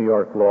under the New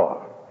York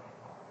law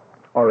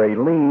are a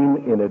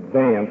lien in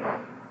advance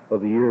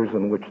of the years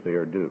in which they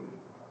are due.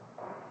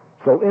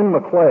 So in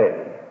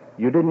Maclay,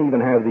 you didn't even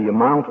have the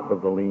amount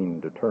of the lien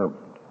determined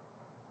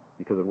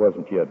because it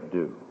wasn't yet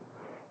due.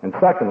 And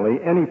secondly,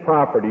 any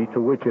property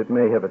to which it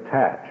may have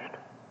attached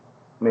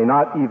may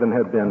not even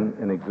have been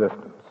in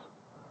existence.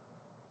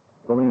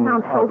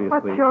 Counsel,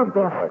 what's your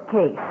best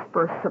case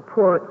for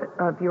support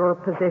of your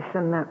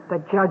position that the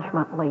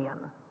judgment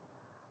lien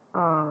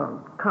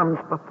comes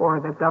before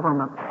the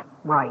government's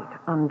right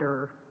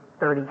under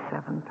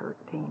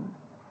 3713?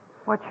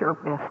 What's your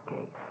best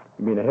case?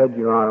 You mean ahead,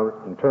 Your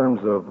Honor, in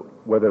terms of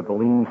whether the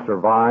lien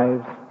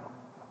survives?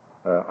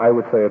 I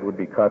would say it would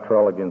be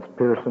Cottrell against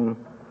Pearson,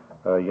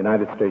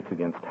 United States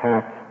against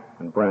Hack,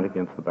 and Brent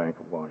against the Bank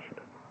of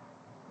Washington.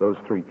 Those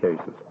three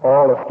cases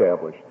all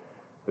establish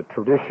that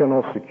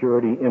traditional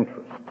security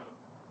interests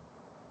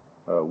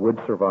would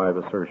survive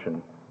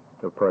assertion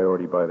of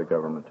priority by the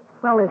government.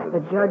 Well, is the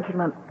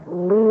judgment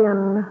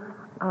lien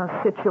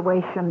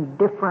situation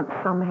different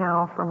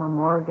somehow from a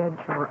mortgage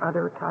or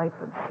other type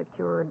of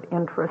secured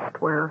interest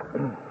where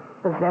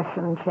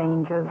possession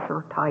changes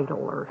or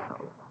title or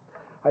so?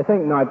 I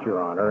think not,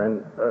 Your Honor.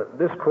 And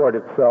this court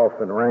itself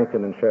in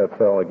Rankin and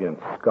Chatzell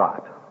against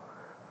Scott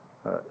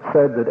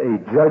said that a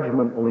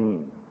judgment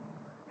lien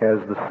has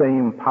the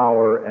same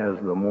power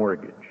as the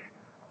mortgage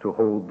to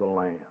hold the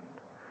land.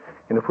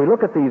 And if we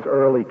look at these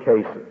early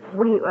cases...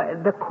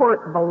 the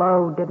court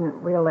below didn't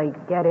really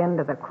get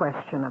into the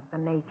question of the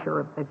nature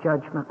of the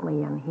judgment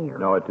lien here.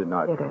 No, it did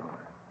not. Did it?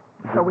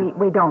 So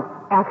we don't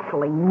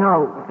actually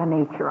know the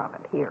nature of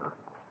it here.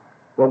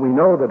 Well, we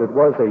know that it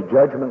was a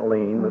judgment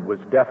lien that was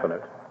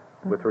definite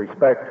with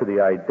respect to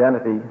the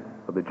identity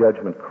of the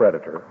judgment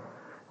creditor,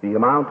 the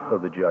amount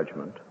of the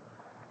judgment,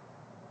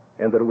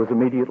 and that it was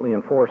immediately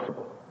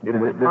enforceable. Did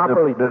it apply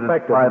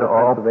to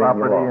all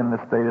property in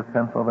the state of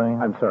Pennsylvania?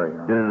 I'm sorry,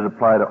 Your Honor. Did it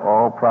apply to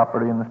all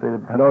property in the state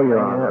of Pennsylvania? No,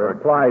 Your Honor.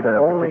 It applied to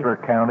only a particular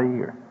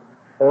county? Or?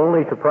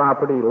 Only to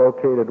property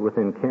located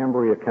within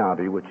Cambria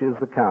County, which is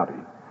the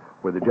county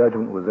where the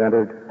judgment was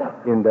entered,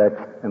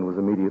 indexed, and was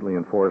immediately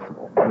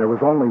enforceable. And there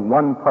was only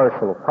one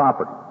parcel of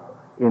property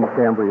in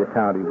Cambria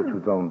County which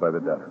was owned by the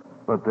debtor.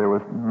 But there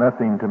was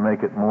nothing to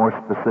make it more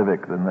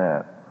specific than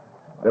that.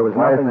 There was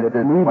nothing that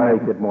need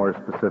make it more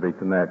specific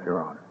than that,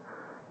 Your Honor.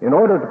 In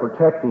order to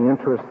protect the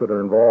interests that are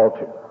involved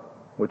here,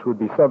 which would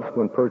be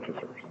subsequent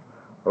purchasers,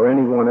 or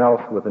anyone else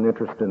with an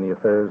interest in the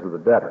affairs of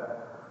the debtor,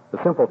 the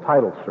simple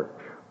title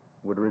search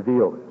would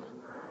reveal this.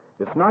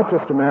 It's not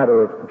just a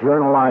matter of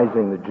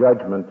journalizing the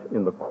judgment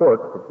in the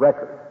court of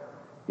record.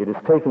 It is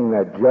taking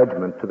that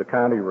judgment to the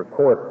county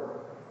recorder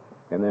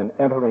and then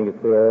entering it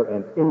there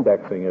and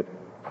indexing it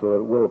so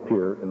that it will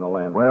appear in the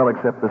land. Well,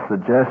 except the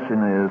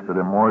suggestion is that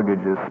a mortgage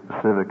is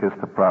specific as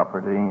to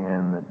property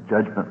and that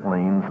judgment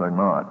liens are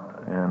not.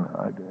 And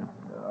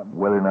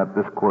whether or not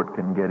this court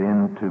can get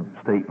into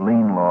state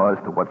lien law as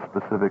to what's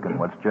specific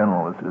and what's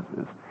general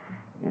is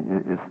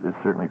is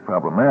certainly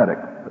problematic,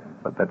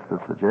 but that's the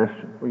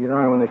suggestion. Well, Your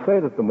Honor, when they say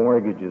that the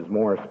mortgage is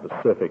more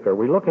specific, are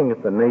we looking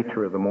at the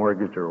nature of the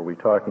mortgage, or are we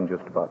talking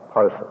just about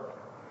parcels?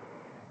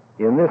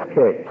 In this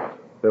case,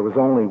 there was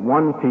only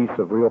one piece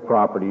of real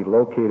property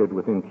located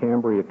within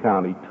Cambria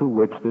County to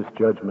which this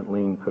judgment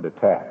lien could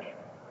attach.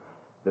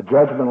 The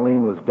judgment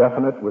lien was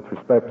definite with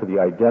respect to the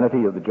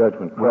identity of the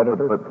judgment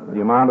creditor,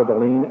 the amount of the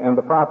lien, and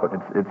the property.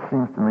 It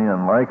seems to me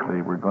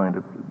unlikely we're going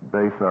to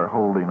base our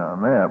holding on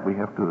that. We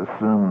have to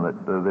assume that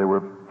there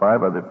were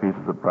 5 other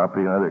pieces of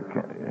property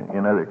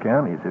in other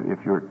counties.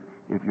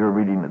 If your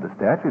reading of the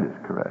statute is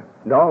correct.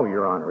 No,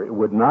 Your Honor, it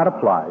would not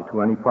apply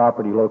to any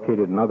property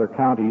located in other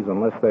counties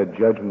unless that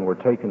judgment were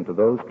taken to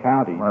those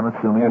counties. I'm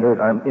assuming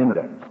entered and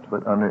indexed.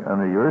 But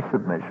under your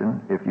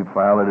submission, if you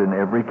file it in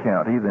every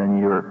county, then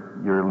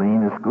your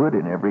lien is good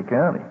in every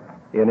county.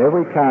 In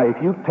every county, if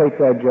you take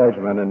that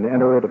judgment and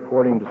enter it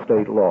according to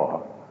state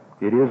law,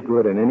 it is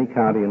good in any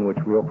county in which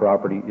real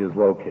property is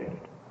located.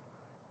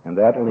 And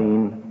that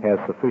lien has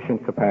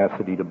sufficient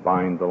capacity to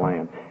bind the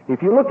land.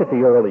 If you look at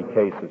the early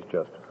cases,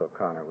 Justice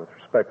O'Connor, with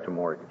respect to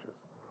mortgages,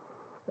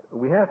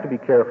 we have to be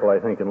careful, I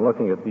think, in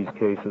looking at these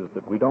cases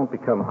that we don't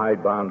become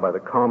hidebound by the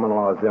common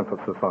law's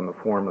emphasis on the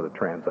form of the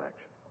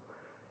transaction.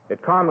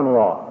 At common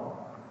law,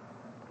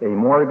 a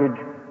mortgage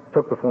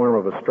took the form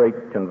of a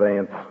straight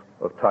conveyance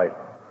of title,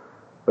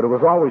 but it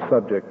was always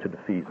subject to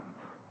defeasance.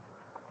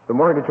 The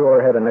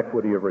mortgagor had an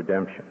equity of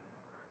redemption.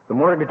 The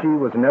mortgagee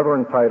was never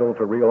entitled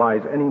to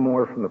realize any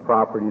more from the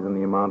property than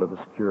the amount of the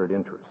secured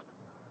interest.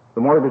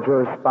 The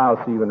mortgagor's spouse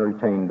even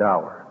retained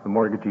dower. The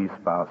mortgagee's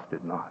spouse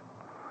did not.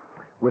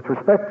 With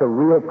respect to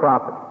real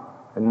property,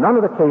 and none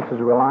of the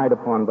cases relied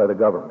upon by the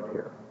government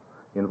here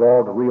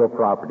involved real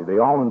property. They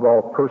all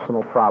involved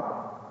personal property.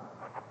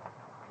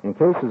 In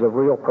cases of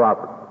real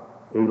property,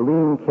 a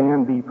lien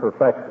can be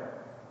perfected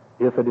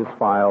if it is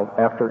filed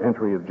after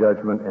entry of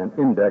judgment and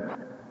indexed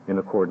in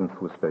accordance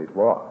with state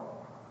law.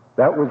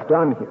 That was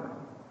done here.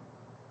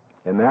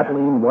 And that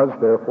lien was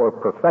therefore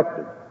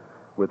perfected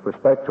with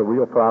respect to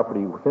real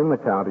property within the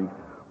county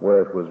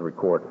where it was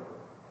recorded.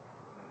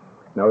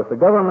 Now, if the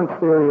government's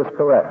theory is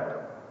correct,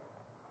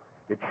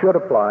 it should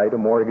apply to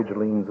mortgage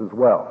liens as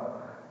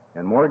well.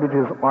 And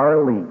mortgages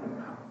are liens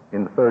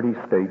in 30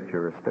 state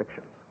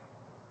jurisdictions.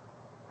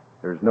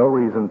 There's no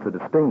reason to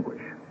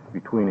distinguish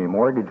between a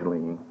mortgage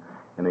lien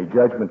and a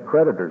judgment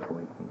creditor's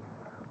lien,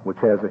 which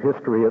has a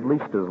history at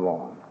least as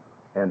long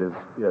and is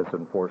as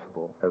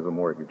enforceable as a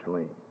mortgage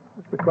lien.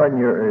 Mr. Cardin,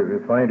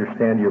 if I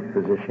understand your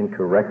position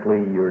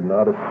correctly, you're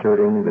not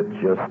asserting that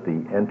just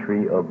the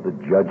entry of the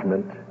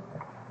judgment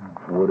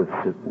would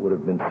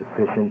have been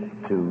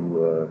sufficient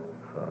to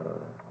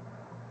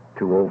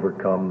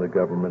overcome the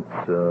government's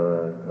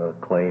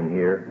claim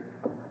here,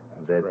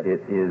 that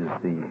it is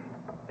the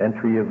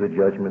entry of the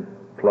judgment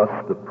plus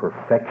the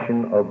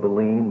perfection of the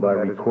lien by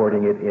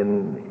recording it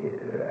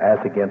as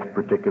against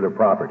particular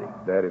property.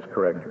 That is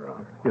correct, Your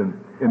Honor.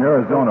 In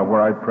Arizona,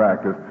 where I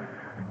practice,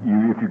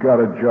 if you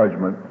got a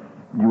judgment,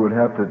 you would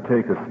have to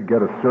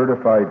get a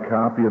certified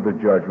copy of the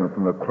judgment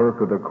from the clerk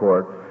of the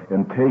court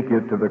and take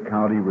it to the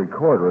county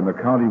recorder, and the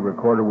county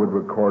recorder would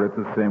record it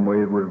the same way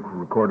it would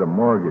record a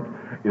mortgage.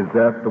 Is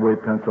that the way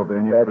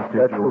Pennsylvania That's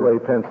the way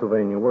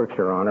Pennsylvania works,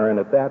 Your Honor, and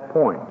at that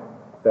point,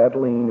 that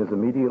lien is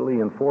immediately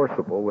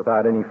enforceable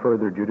without any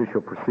further judicial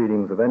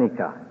proceedings of any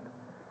kind,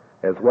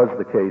 as was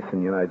the case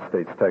in United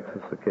States, Texas,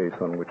 the case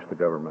on which the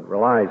government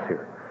relies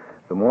here.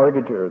 The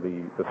mortgage or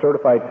the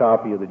certified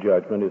copy of the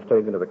judgment is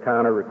taken to the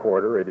county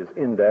recorder, it is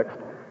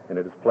indexed, and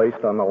it is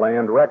placed on the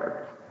land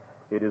records.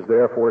 It is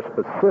therefore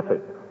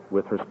specific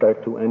with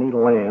respect to any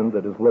land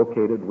that is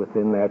located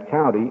within that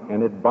county,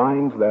 and it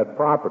binds that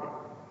property.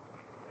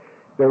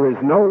 There is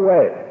no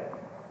way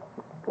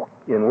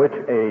in which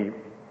a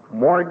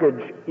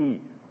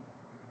mortgagee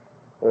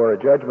or a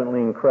judgment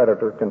lien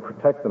creditor can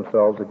protect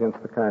themselves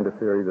against the kind of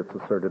theory that's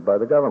asserted by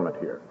the government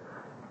here.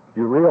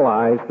 You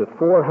realize that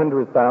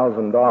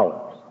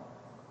 $400,000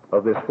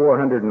 of this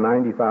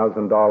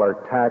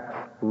 $490,000 tax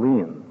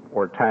lien,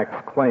 or tax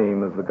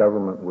claim as the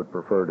government would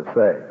prefer to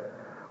say,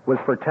 was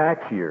for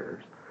tax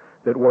years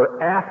that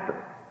were after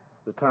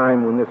the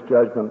time when this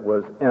judgment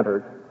was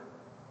entered,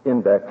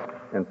 indexed,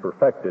 and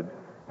perfected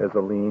as a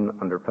lien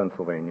under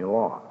Pennsylvania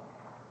law.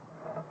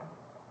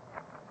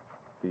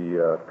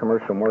 The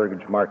commercial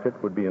mortgage market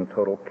would be in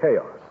total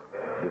chaos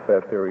if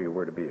that theory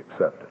were to be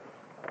accepted.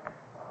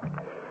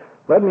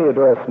 Let me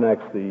address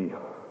next the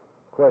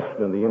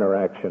question of the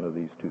interaction of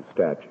these two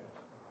statutes.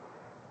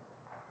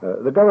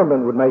 The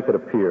government would make it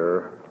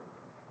appear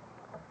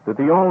that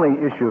the only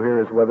issue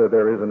here is whether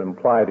there is an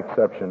implied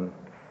exception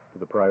to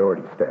the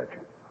priority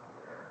statute,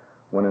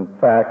 when in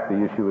fact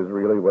the issue is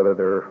really whether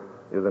there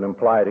is an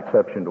implied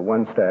exception to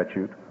one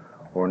statute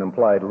or an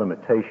implied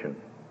limitation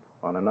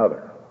on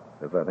another,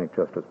 as I think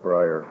Justice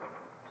Breyer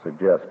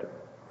suggested.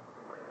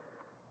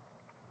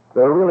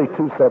 There are really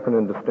two separate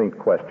and distinct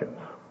questions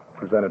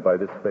presented by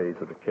this phase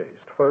of the case.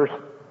 First,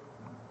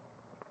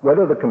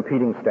 whether the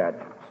competing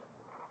statutes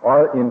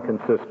are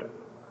inconsistent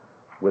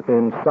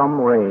within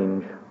some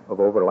range of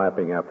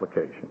overlapping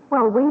application.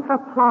 Well, we've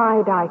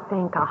applied, I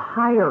think, a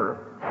higher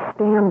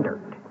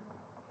standard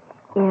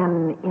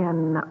in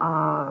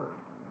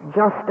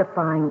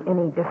justifying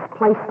any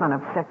displacement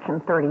of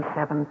Section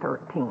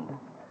 3713.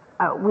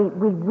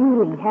 We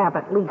really have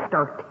at least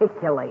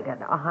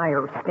articulated a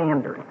higher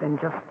standard than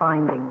just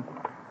finding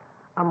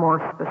a more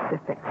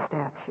specific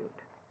statute.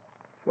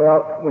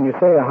 Well, when you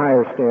say a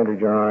higher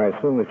standard, Your Honor, I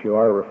assume that you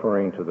are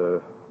referring to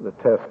the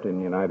test in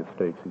the United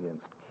States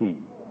against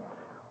Key,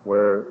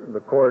 where the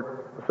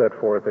court set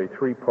forth a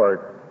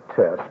three-part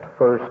test.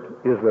 First,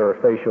 is there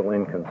a facial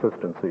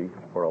inconsistency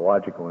or a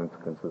logical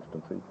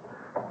inconsistency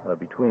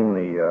between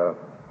the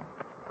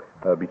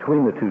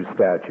two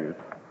statutes?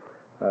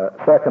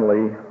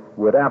 Secondly,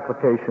 would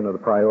application of the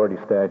priority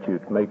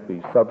statute make the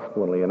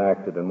subsequently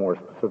enacted and more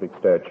specific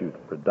statute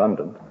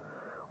redundant?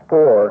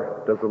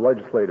 Or does the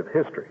legislative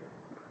history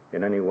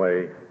in any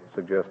way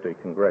suggest a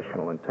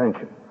congressional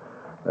intention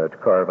to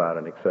carve out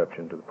an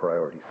exception to the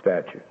priority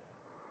statute?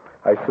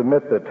 I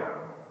submit that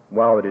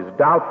while it is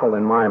doubtful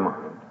in my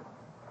mind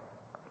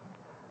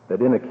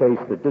that in a case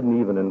that didn't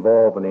even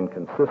involve an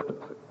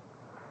inconsistency,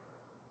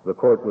 the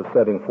court was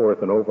setting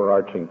forth an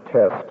overarching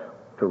test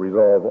to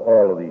resolve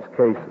all of these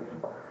cases,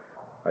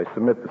 I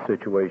submit the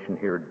situation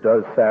here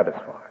does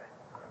satisfy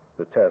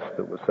the test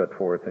that was set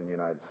forth in the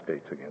United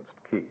States against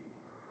Key.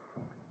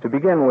 To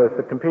begin with,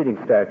 the competing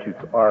statutes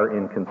are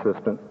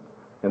inconsistent,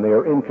 and they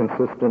are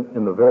inconsistent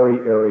in the very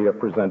area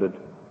presented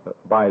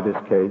by this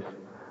case.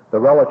 The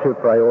relative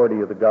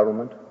priority of the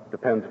government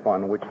depends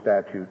upon which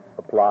statute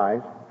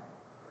applies.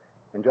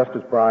 And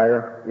Justice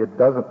Breyer, it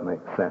doesn't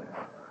make sense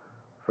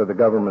for the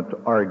government to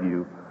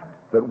argue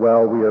that,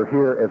 well, we are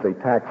here as a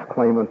tax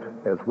claimant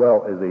as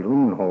well as a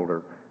lien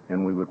holder,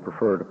 and we would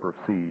prefer to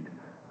proceed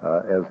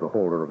as the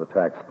holder of a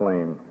tax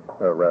claim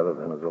rather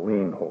than as a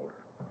lien holder.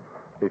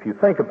 If you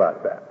think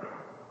about that,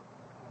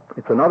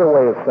 it's another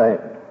way of saying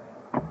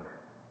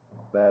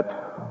that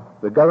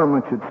the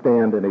government should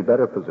stand in a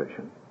better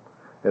position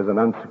as an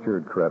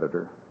unsecured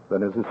creditor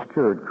than as a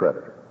secured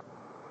creditor.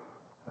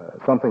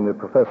 Something that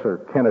Professor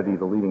Kennedy,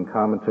 the leading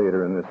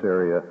commentator in this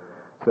area,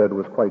 said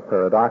was quite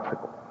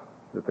paradoxical,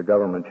 that the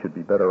government should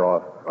be better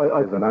off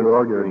as an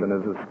unsecured than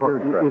as a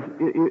secured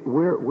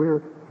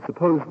creditor.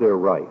 Suppose they're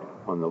right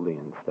on the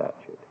lien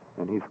statute,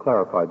 and he's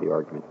clarified the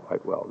argument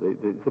quite well.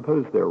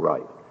 Suppose they're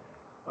right.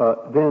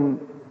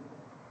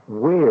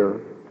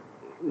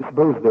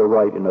 Suppose they're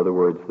right, in other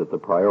words, that the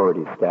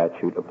priority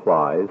statute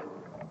applies,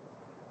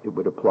 it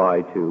would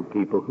apply to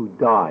people who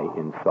die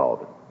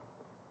insolvent.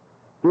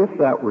 If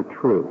that were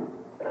true,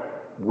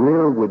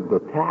 where would the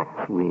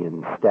tax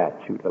lien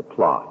statute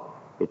apply?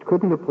 It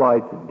couldn't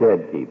apply to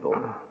dead people,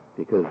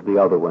 because the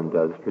other one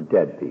does for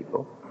dead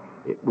people.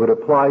 It would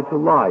apply to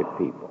live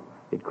people.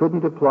 It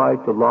couldn't apply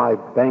to live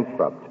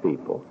bankrupt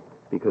people,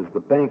 because the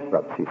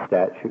bankruptcy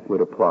statute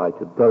would apply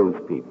to those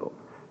people.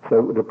 So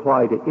it would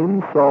apply to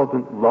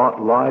insolvent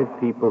live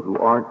people who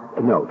aren't,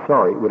 it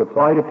would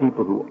apply to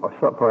people who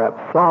are perhaps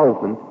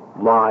solvent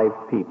live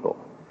people.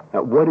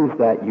 Now, what is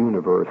that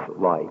universe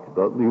like?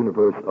 The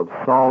universe of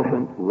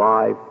solvent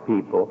live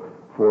people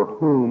for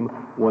whom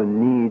one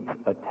needs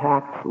a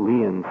tax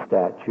lien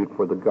statute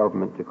for the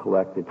government to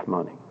collect its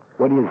money.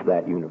 What is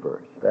that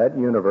universe? That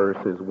universe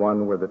is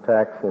one where the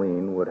tax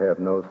lien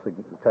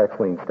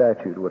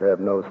statute would have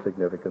no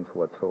significance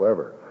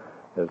whatsoever,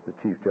 as the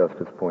Chief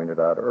Justice pointed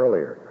out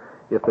earlier.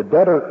 If the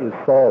debtor is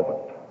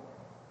solvent,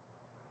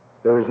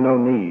 there is no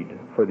need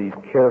for these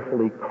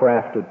carefully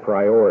crafted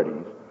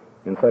priorities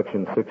in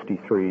Section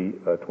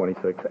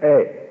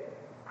 6326A.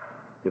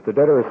 If the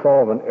debtor is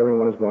solvent,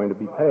 everyone is going to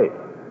be paid.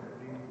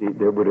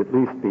 There would at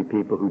least be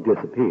people who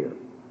disappear.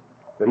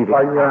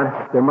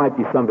 There might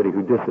be somebody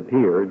who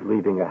disappeared,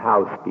 leaving a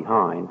house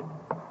behind,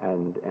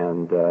 and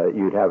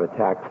you'd have a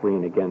tax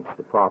lien against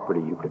the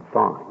property you could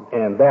find.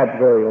 And that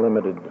very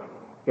limited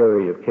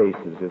area of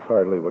cases is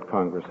hardly what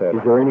Congress has.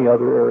 Is there any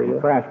other area?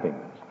 Crafting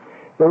this.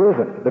 There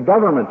isn't. The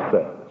government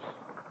says,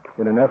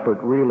 in an effort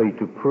really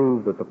to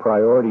prove that the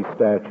priority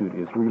statute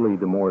is really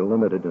the more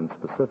limited and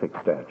specific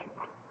statute,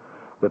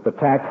 that the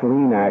Tax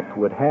Lien Act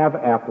would have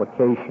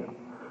application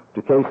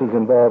to cases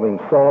involving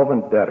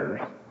solvent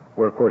debtors,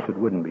 where, of course, it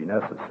wouldn't be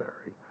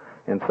necessary,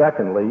 and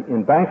secondly,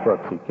 in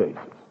bankruptcy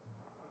cases.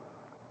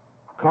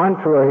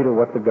 Contrary to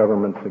what the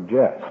government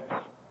suggests,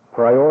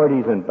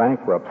 priorities in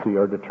bankruptcy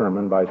are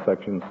determined by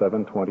Sections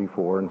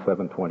 724 and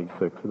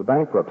 726 of the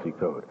Bankruptcy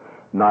Code,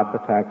 not the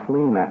Tax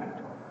Lien Act.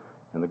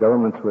 And the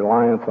government's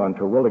reliance on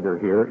Terwilliger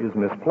here is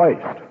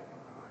misplaced.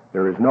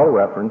 There is no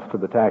reference to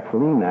the Tax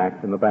Lien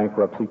Act in the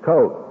Bankruptcy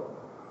Code,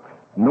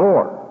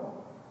 nor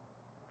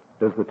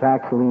does the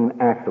Tax Lien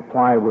Act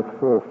apply with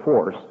full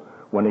force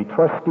when a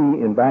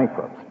trustee in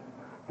bankruptcy,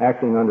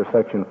 acting under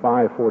Section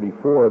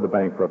 544 of the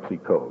Bankruptcy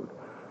Code,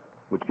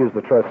 which gives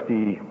the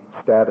trustee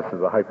status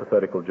as a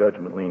hypothetical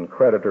judgment lien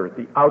creditor at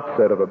the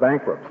outset of a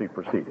bankruptcy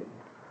proceeding,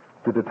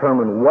 to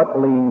determine what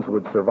liens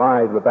would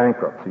survive the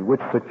bankruptcy, which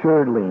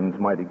secured liens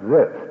might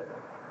exist.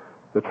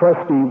 The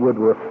trustee would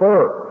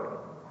refer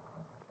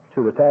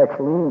to the Tax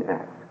Lien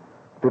Act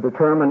to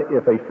determine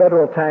if a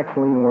federal tax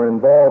lien were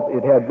involved,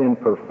 it had been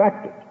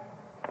perfected.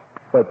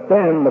 But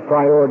then the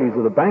priorities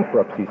of the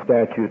bankruptcy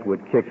statute would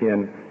kick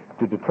in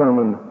to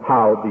determine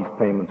how these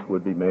payments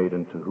would be made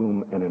and to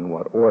whom and in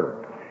what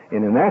order.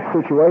 And in that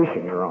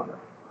situation, Your Honor,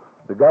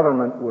 the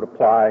government would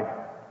apply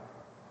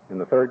in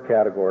the third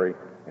category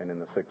and in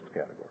the sixth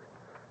category,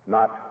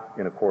 not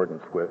in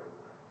accordance with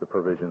the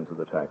provisions of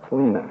the Tax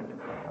Lien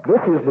Act.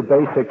 This is the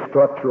basic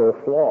structural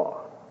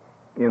flaw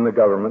in the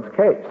government's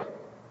case.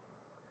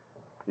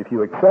 If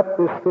you accept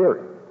this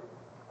theory,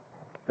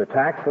 the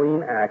Tax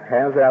Lien Act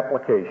has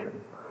application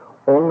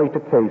only to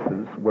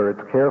cases where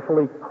its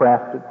carefully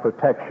crafted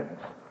protections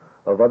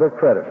of other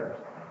creditors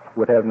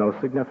would have no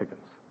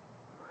significance.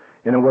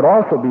 And it would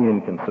also be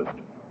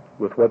inconsistent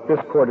with what this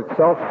court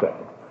itself said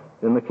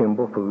in the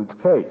Kimball Foods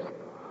case,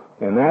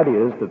 and that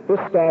is that this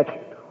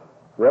statute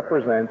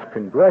represents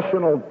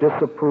congressional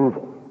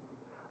disapproval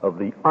of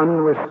the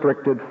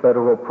unrestricted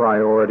federal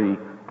priority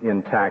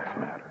in tax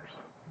matters.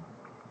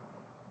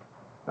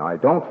 Now, I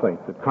don't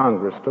think that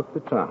Congress took the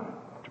time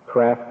to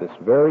craft this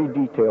very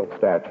detailed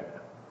statute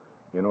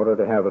in order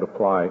to have it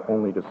apply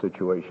only to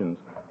situations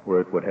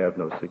where it would have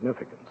no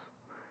significance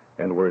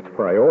and where its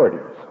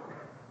priorities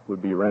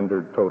would be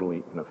rendered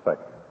totally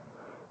ineffective.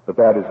 But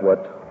that is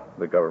what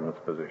the government's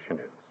position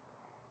is.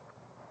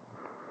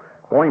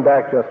 Going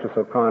back, Justice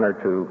O'Connor,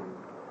 to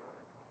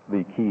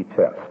the key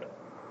test,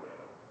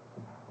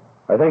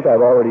 I think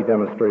I've already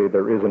demonstrated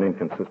there is an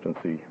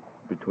inconsistency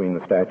between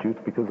the statutes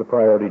because the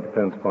priority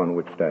depends upon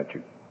which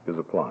statute is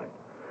applied.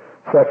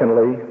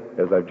 Secondly,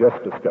 as I've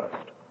just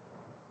discussed,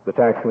 the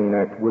Tax Lien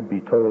Act would be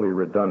totally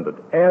redundant,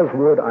 as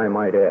would, I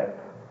might add,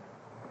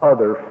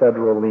 other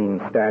federal lien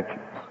statutes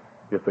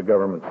if the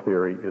government's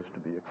theory is to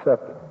be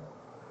accepted.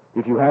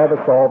 If you have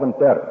a solvent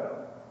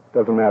debtor,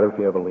 doesn't matter if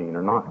you have a lien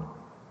or not,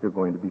 you're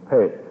going to be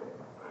paid.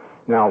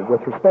 Now, with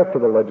respect to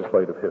the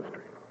legislative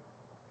history,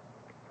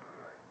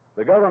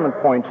 the government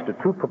points to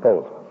two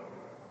proposals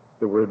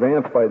that were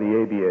advanced by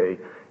the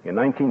ABA in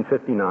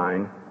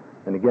 1959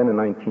 and again in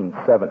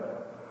 1970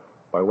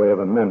 by way of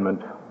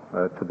amendment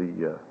to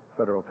the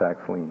federal tax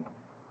lien,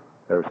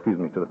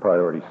 to the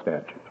priority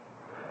statute.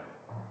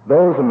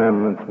 Those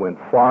amendments went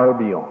far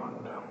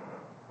beyond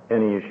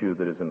any issue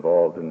that is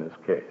involved in this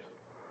case.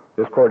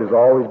 This court has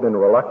always been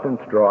reluctant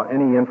to draw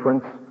any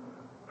inference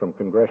from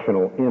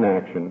congressional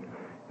inaction,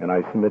 and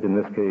I submit in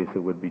this case it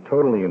would be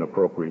totally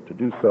inappropriate to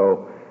do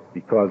so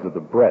because of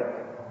the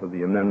breadth of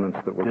the amendments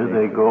that were made.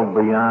 Did they go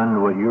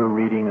beyond what your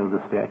reading of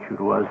the statute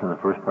was in the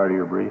first part of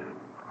your brief?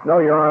 No,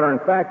 Your Honor.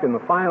 In fact, in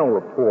the final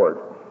report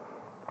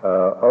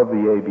of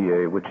the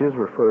ABA, which is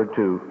referred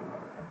to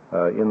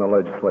in the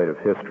legislative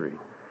history,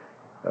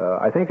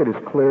 I think it is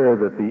clear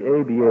that the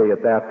ABA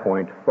at that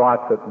point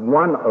thought that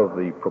one of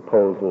the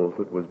proposals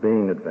that was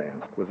being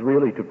advanced was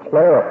really to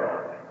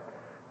clarify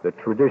that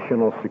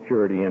traditional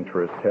security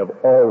interests have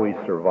always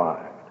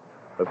survived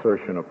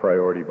assertion of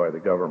priority by the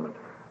government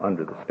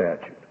under the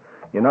statute.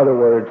 In other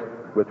words,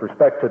 with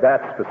respect to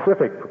that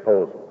specific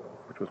proposal,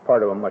 which was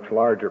part of a much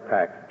larger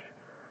package,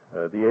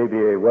 the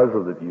ABA was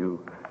of the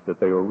view that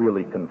they were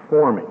really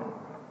conforming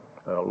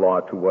law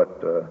to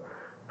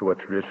what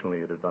traditionally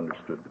it is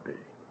understood to be,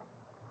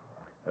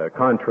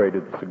 contrary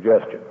to the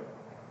suggestion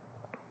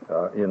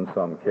in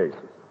some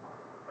cases.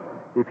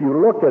 If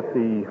you look at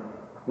the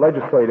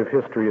legislative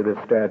history of this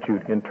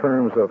statute in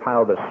terms of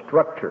how the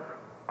structure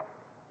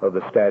of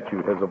the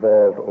statute has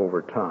evolved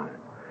over time,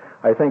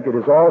 I think it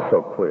is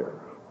also clear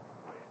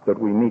that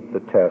we meet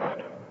the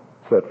test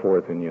set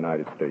forth in the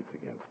United States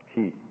against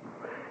Key.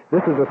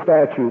 This is a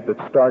statute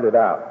that started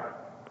out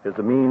as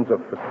a means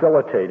of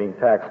facilitating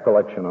tax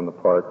collection on the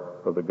part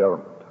of the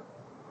government.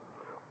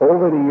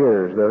 Over the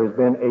years, there has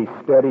been a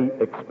steady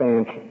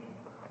expansion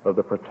of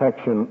the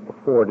protection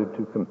afforded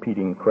to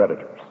competing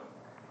creditors.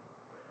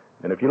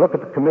 And if you look at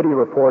the committee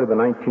report of the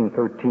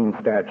 1913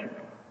 statute,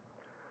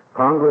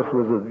 Congress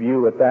was of the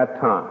view at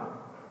that time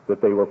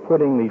that they were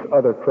putting these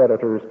other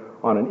creditors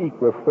on an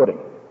equal footing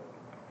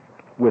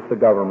with the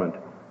government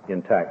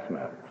in tax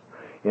matters.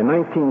 In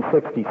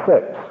 1966,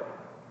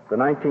 the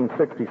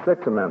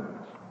 1966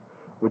 amendments,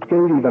 which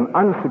gave even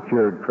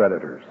unsecured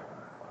creditors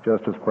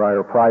Justice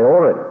Breyer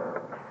priority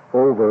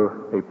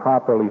over a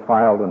properly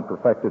filed and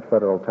perfected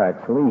federal tax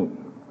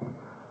lien,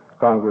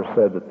 Congress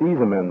said that these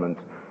amendments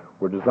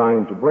were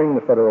designed to bring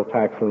the Federal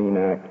Tax Lien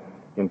Act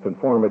in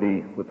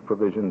conformity with the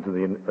provisions of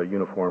the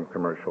Uniform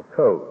Commercial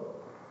Code.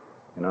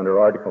 And under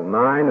Article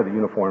 9 of the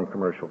Uniform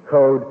Commercial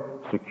Code,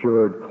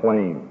 secured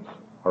claims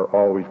are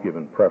always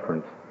given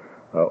preference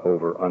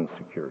over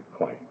unsecured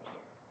claims.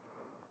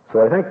 So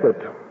I think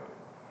that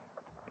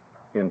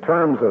in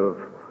terms of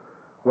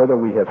whether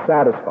we have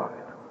satisfied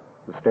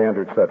the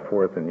standards set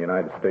forth in the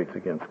United States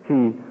against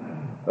Key,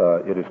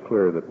 it is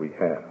clear that we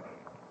have.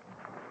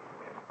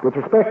 With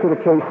respect to the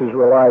cases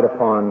relied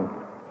upon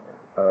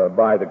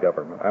by the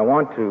government, I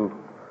want to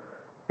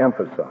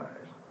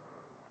emphasize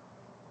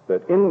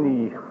that in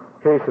the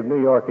case of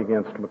New York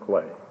against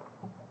McClay,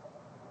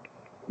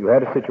 you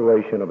had a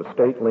situation of a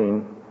state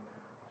lien,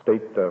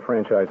 state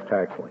franchise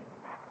tax lien,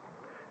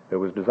 that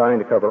was designed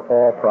to cover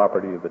all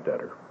property of the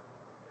debtor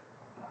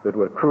that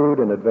would accrued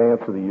in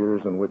advance of the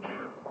years in which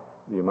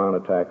the amount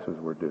of taxes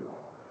were due.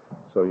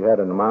 So you had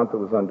an amount that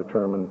was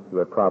undetermined, you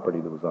had property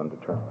that was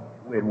undetermined.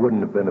 It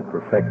wouldn't have been a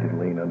perfected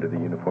lien under the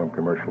Uniform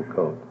Commercial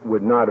Code.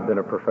 Would not have been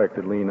a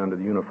perfected lien under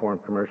the Uniform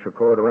Commercial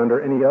Code or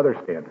under any other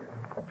standard,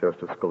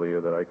 Justice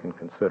Scalia, that I can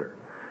consider.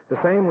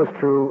 The same was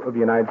true of the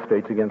United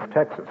States against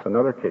Texas,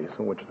 another case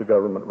in which the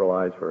government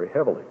relies very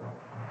heavily.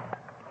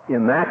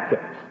 In that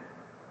case,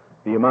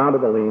 the amount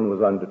of the lien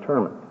was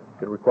undetermined.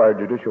 It required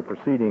judicial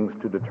proceedings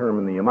to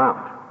determine the amount.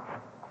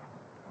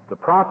 The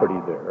property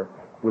there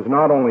was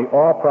not only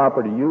all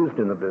property used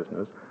in the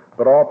business,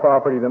 but all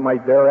property that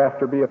might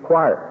thereafter be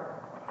acquired.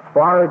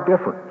 Far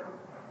different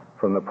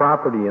from the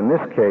property in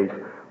this case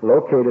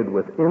located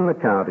within the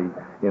county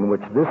in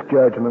which this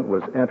judgment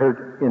was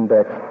entered,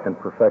 indexed, and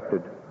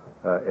perfected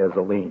as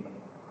a lien.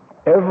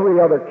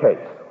 Every other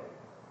case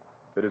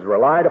that is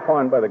relied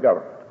upon by the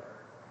government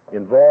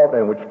involved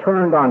and which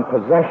turned on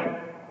possession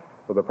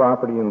of the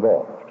property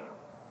involved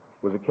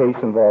was a case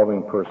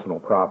involving personal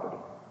property.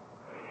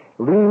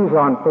 Liens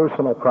on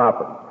personal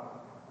property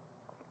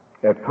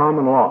at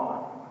common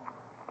law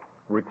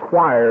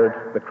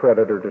required the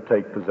creditor to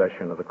take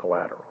possession of the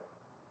collateral.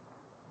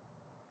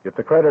 If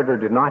the creditor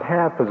did not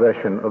have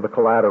possession of the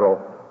collateral,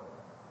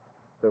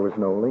 there was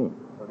no lien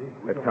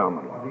at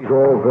common law. These are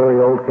all very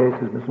old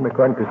cases, Mr.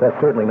 McCartney, because that's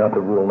certainly not the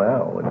rule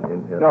now in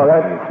the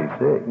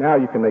UCC. Now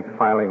you can make a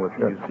filing with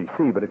the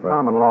UCC, but at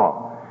common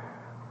law,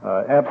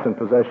 absent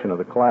possession of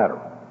the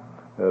collateral,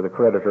 the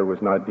creditor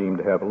was not deemed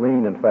to have a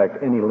lien. In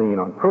fact, any lien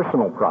on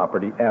personal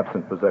property,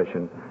 absent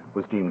possession,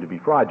 was deemed to be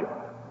fraudulent.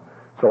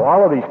 So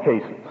all of these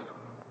cases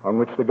on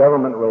which the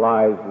government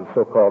relies, the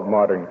so-called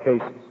modern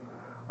cases,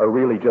 are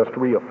really just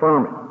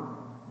reaffirming,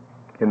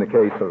 in the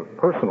case of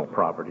personal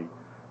property,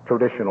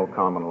 traditional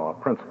common law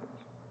principles.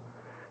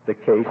 The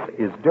case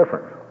is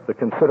different. The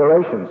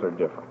considerations are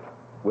different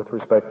with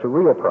respect to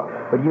real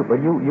property. But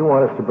you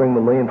want us to bring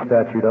the lien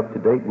statute up to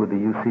date with the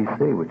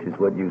UCC, which is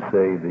what you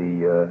say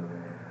the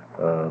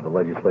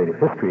legislative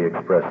history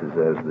expresses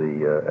as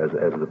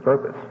the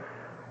purpose.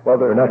 Well,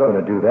 they're not going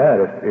to do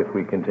that if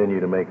we continue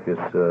to make this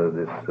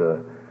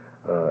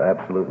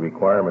absolute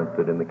requirement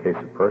that in the case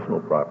of personal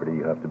property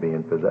you have to be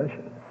in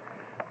possession.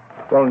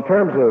 Well,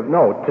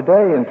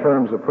 today in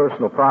terms of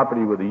personal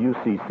property with a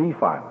UCC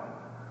filing,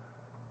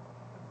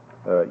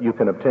 you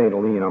can obtain a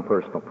lien on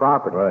personal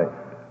property. Right.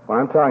 What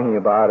I'm talking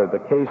about are the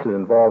cases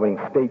involving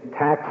state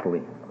tax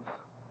liens,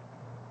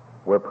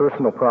 where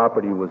personal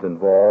property was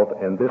involved,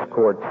 and this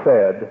court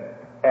said,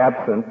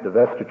 absent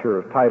divestiture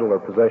of title or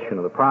possession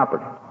of the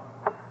property,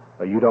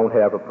 you don't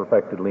have a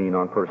perfected lien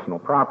on personal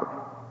property.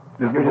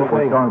 Isn't what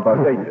we're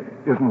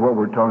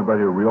talking about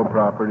here real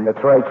property?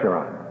 That's right, Your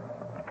Honor.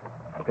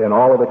 In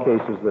all of the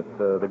cases that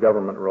the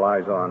government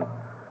relies on,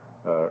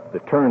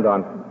 that turned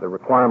on the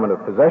requirement of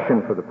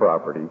possession for the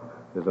property,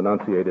 as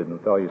enunciated in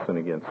Theliuson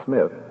against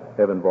Smith,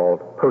 have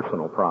involved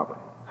personal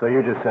property. So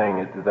you're just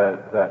saying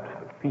that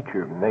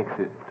feature makes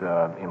it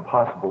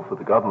impossible for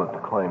the government to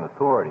claim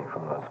authority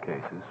from those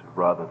cases,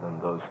 rather than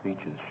those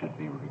features should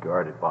be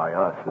regarded by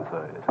us as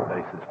a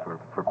basis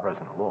for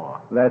present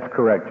law. That's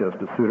correct,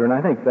 Justice Souter, and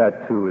I think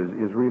that, too,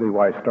 is really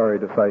why stare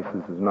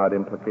decisis is not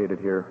implicated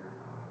here,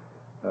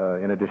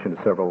 in addition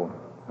to several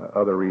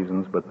other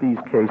reasons. But these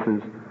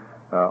cases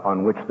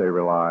on which they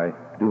rely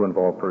do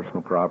involve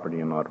personal property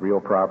and not real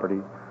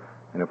property.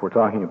 And if we're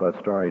talking about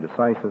stare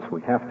decisis,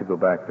 we have to go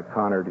back to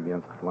Connard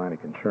against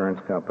Atlantic Insurance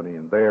Company,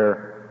 and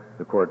there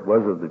the court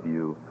was of the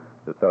view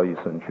that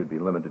Theliuson should be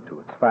limited to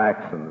its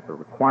facts, and that the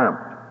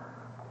requirement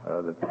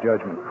that the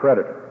judgment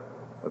creditor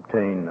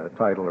obtain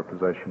title or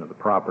possession of the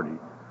property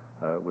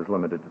was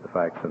limited to the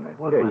facts in that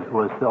case.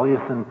 Was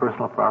Theliuson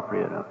personal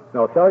property?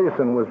 No,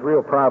 Theliuson was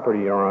real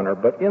property, Your Honor,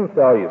 but in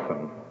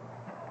Theliuson,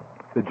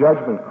 the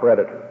judgment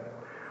creditor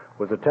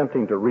was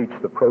attempting to reach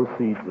the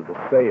proceeds of the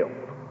sale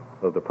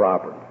of the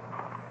property.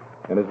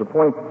 And as the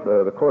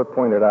court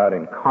pointed out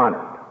in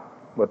Connard,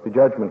 what the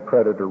judgment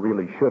creditor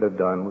really should have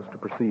done was to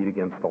proceed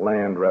against the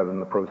land rather than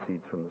the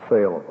proceeds from the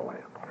sale of the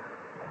land.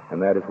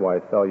 And that is why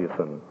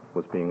Theliuson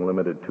was being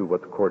limited to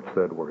what the court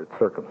said were its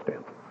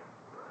circumstances.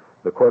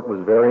 The court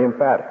was very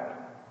emphatic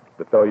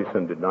that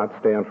Theliuson did not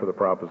stand for the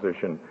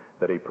proposition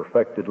that a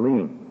perfected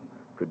lien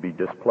could be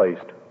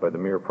displaced by the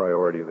mere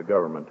priority of the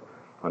government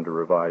under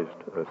revised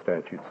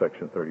statute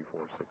section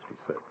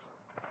 3466.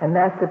 And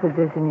that's the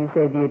position you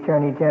say the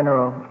Attorney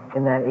General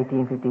in that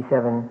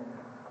 1857.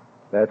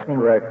 That's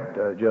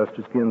correct,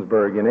 Justice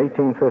Ginsburg. In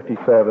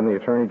 1857, the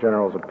Attorney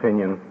General's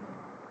opinion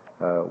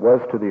was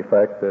to the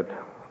effect that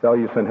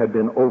Theliuson had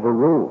been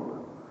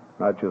overruled,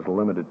 not just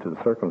limited to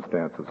the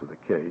circumstances of the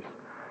case,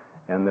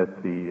 and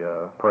that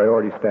the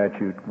priority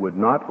statute would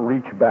not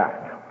reach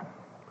back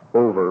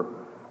over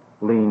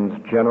liens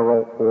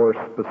general or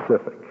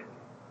specific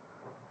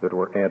that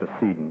were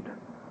antecedent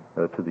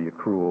to the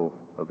accrual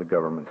of the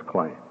government's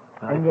claim.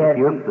 And yet,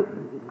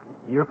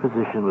 your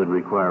position would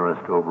require us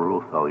to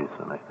overrule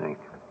Theliuson, I think.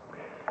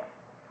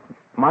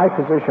 My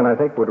position, I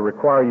think, would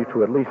require you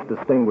to at least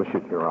distinguish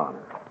it, Your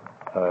Honor.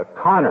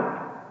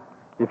 Conard,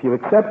 if you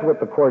accept what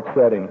the court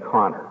said in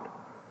Conard,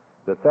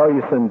 that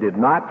Theliuson did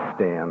not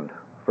stand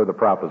for the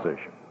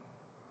proposition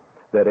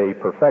that a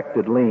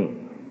perfected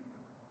lien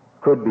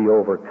could be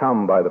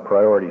overcome by the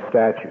priority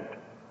statute,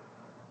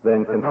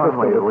 then consistent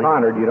with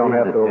Conard, you don't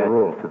have to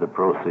overrule. To the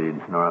proceeds,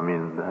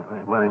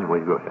 well, anyway,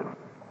 go ahead.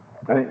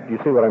 You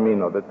see what I mean,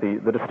 though, that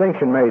the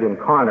distinction made in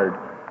Conard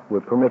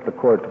would permit the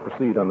court to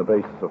proceed on the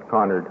basis of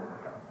Conard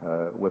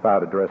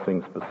without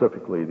addressing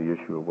specifically the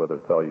issue of whether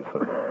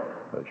Theliuson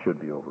should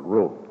be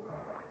overruled.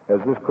 As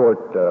this court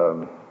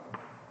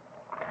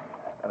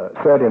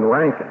said in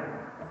Rankin,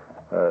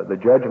 the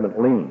judgment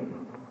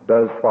lien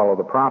does follow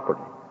the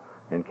property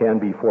and can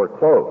be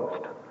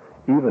foreclosed,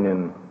 even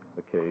in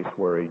the case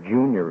where a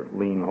junior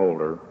lien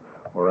holder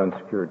or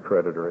unsecured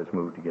creditor has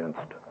moved against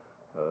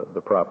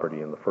the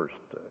property in the first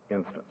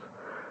instance.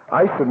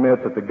 I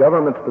submit that the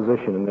government's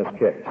position in this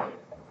case,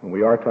 and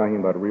we are talking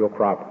about real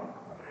property,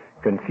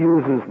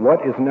 confuses what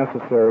is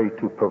necessary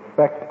to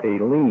perfect a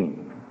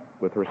lien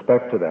with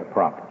respect to that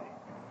property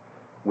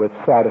with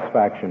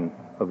satisfaction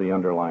of the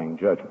underlying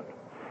judgment.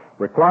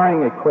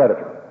 Requiring a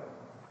creditor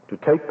to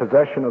take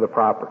possession of the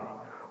property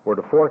or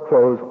to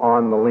foreclose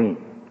on the lien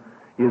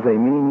is a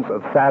means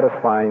of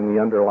satisfying the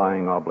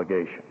underlying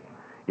obligation.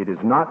 It is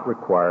not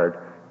required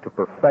to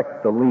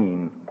perfect the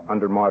lien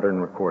under modern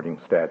recording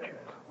statutes.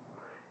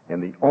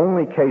 And the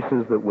only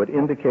cases that would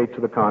indicate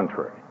to the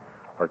contrary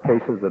are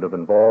cases that have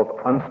involved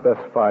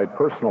unspecified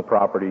personal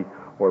property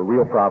or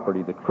real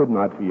property that could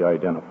not be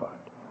identified.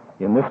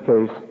 In this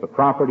case, the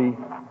property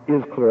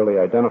is clearly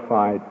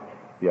identified,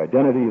 the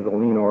identity of the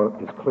lienor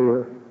is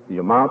clear, the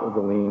amount of the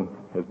lien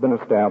has been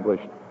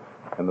established,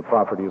 and the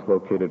property is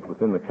located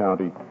within the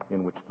county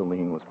in which the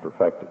lien was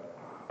perfected.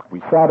 We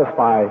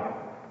satisfy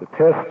the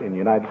test in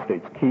United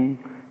States Key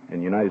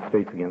and United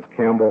States against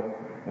Campbell,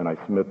 and I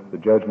submit that the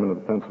judgment of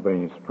the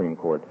Pennsylvania Supreme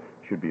Court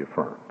should be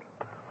affirmed.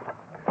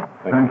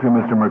 Thank you,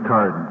 Mr.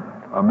 McCartan.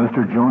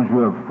 Mr. Jones, you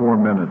have 4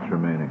 minutes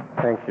remaining.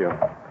 Thank you.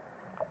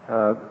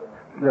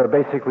 There are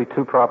basically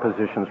two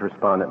propositions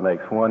respondent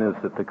makes. One is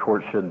that the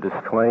court should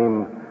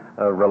disclaim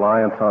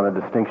reliance on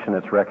a distinction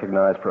that's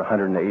recognized for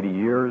 180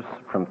 years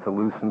from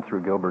Theliuson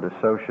through Gilbert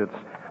Associates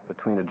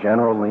between a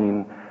general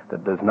lien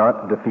that does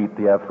not defeat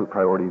the absolute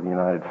priority of the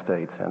United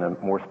States and a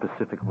more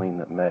specific lien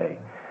that may.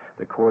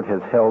 The court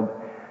has held,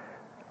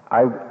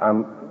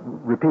 I'm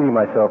repeating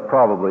myself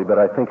probably, but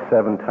I think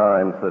 7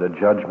 times that a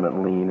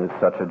judgment lien is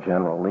such a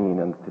general lien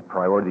and the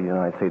priority of the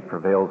United States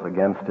prevails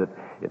against it.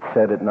 It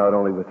said it not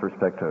only with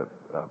respect to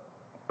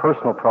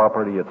personal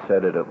property, it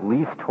said it at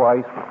least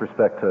twice with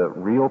respect to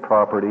real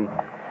property.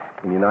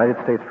 In United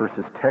States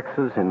versus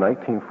Texas in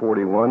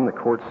 1941, the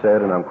court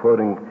said, and I'm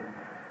quoting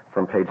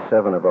from page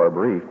 7 of our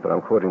brief, but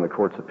I'm quoting the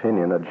court's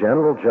opinion, a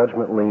general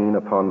judgment lien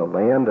upon the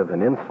land of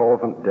an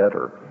insolvent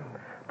debtor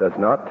does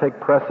not take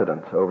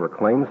precedence over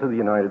claims of the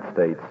United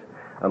States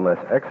unless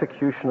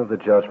execution of the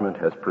judgment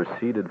has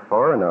proceeded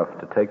far enough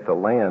to take the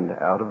land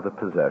out of the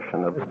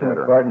possession of the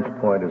debtor. Mr.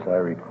 McCartan's point, as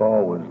I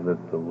recall, was that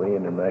the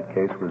lien in that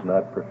case was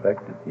not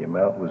perfected. The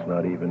amount was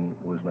not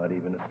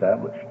even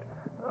established.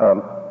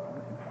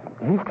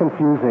 He's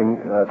confusing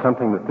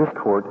something that this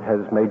court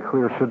has made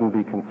clear shouldn't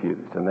be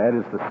confused, and that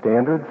is the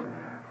standards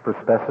for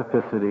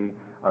specificity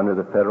under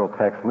the Federal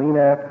Tax Lien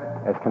Act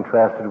as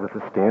contrasted with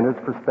the standards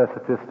for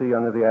specificity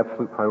under the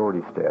Absolute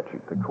Priority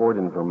Statute. The court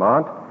in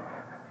Vermont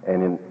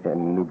and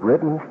in New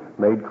Britain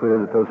made clear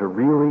that those are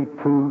really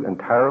two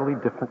entirely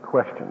different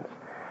questions.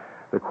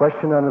 The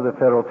question under the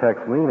Federal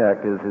Tax Lien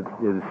Act is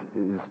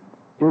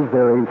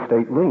there a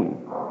state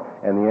lien?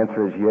 And the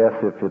answer is yes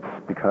if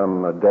it's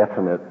become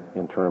definite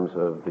in terms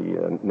of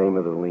the name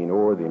of the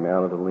lienor, the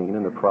amount of the lien,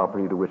 and the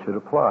property to which it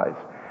applies.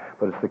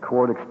 But as the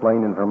court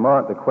explained in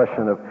Vermont, the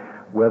question of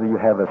whether you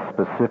have a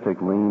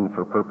specific lien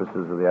for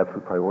purposes of the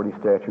Absolute Priority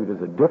Statute is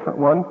a different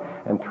one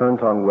and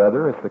turns on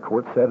whether, as the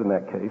court said in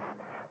that case,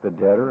 the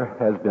debtor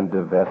has been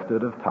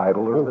divested of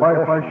title or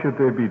possession. Why should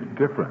they be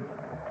different?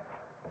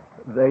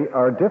 They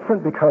are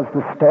different because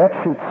the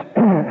statutes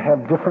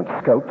have different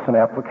scopes and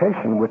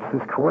application, which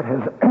this court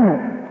has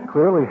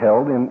clearly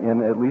held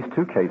in at least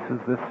 2 cases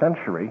this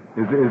century.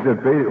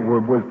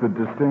 Was the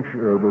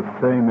distinction or the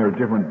saying they're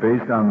different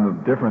based on the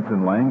difference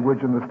in language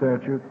in the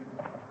statute?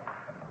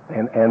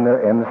 And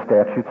the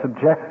statute's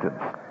objectives.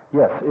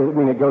 Yes,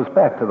 it goes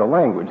back to the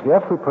language. The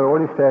Absolute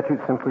Priority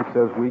Statute simply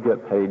says we get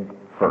paid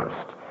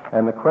first.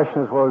 And the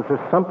question is, well, is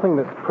there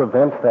something that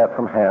prevents that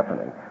from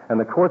happening? And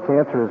the court's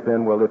answer has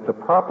been, well, if the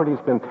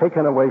property's been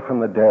taken away from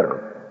the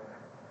debtor,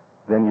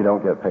 then you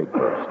don't get paid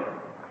first.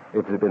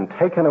 If it's been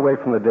taken away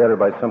from the debtor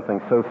by something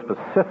so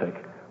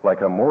specific,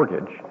 like a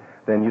mortgage,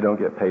 then you don't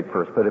get paid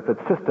first. But if it's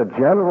just a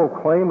general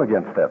claim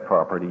against that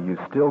property, you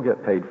still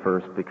get paid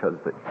first because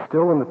it's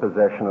still in the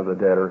possession of the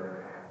debtor,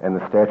 and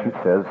the statute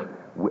says,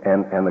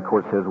 and the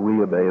court says,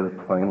 we obey the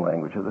plain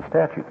language of the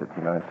statute that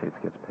the United States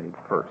gets paid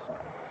first.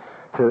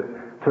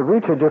 To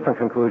reach a different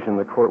conclusion,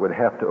 the court would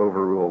have to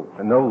overrule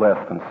no less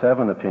than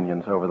 7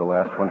 opinions over the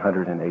last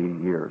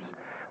 180 years.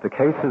 The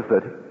cases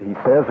that he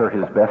says are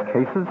his best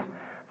cases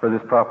for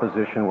this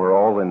proposition were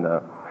all in the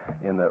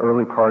in the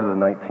early part of the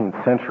 19th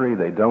century.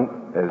 They don't,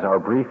 as our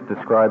brief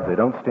describes, they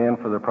don't stand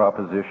for the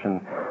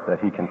proposition that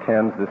he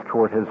contends. This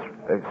court has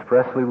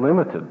expressly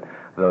limited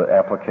the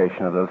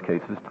application of those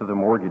cases to the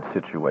mortgage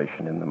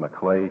situation in the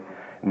McClay,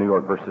 New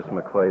York versus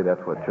McClay.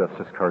 That's what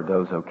Justice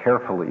Cardozo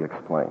carefully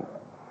explained.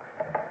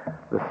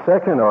 The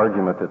second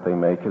argument that they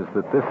make is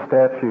that this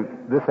statute,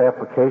 this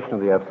application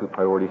of the absolute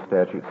priority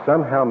statute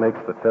somehow makes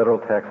the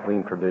federal tax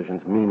lien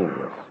provisions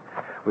meaningless,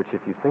 which if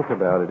you think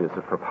about it is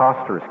a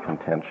preposterous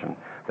contention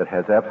that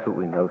has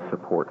absolutely no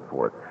support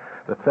for it.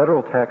 The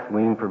federal tax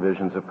lien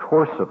provisions of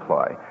course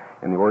apply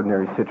in the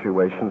ordinary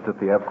situations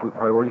that the absolute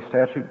priority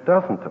statute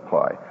doesn't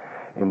apply.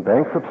 In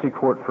bankruptcy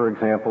court, for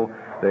example,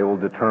 they will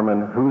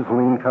determine whose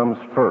lien comes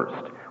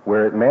first,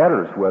 where it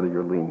matters whether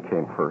your lien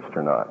came first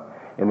or not.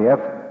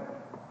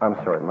 I'm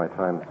sorry, my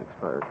time has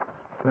expired.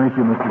 Thank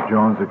you, Mr.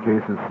 Jones. The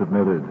case is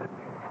submitted.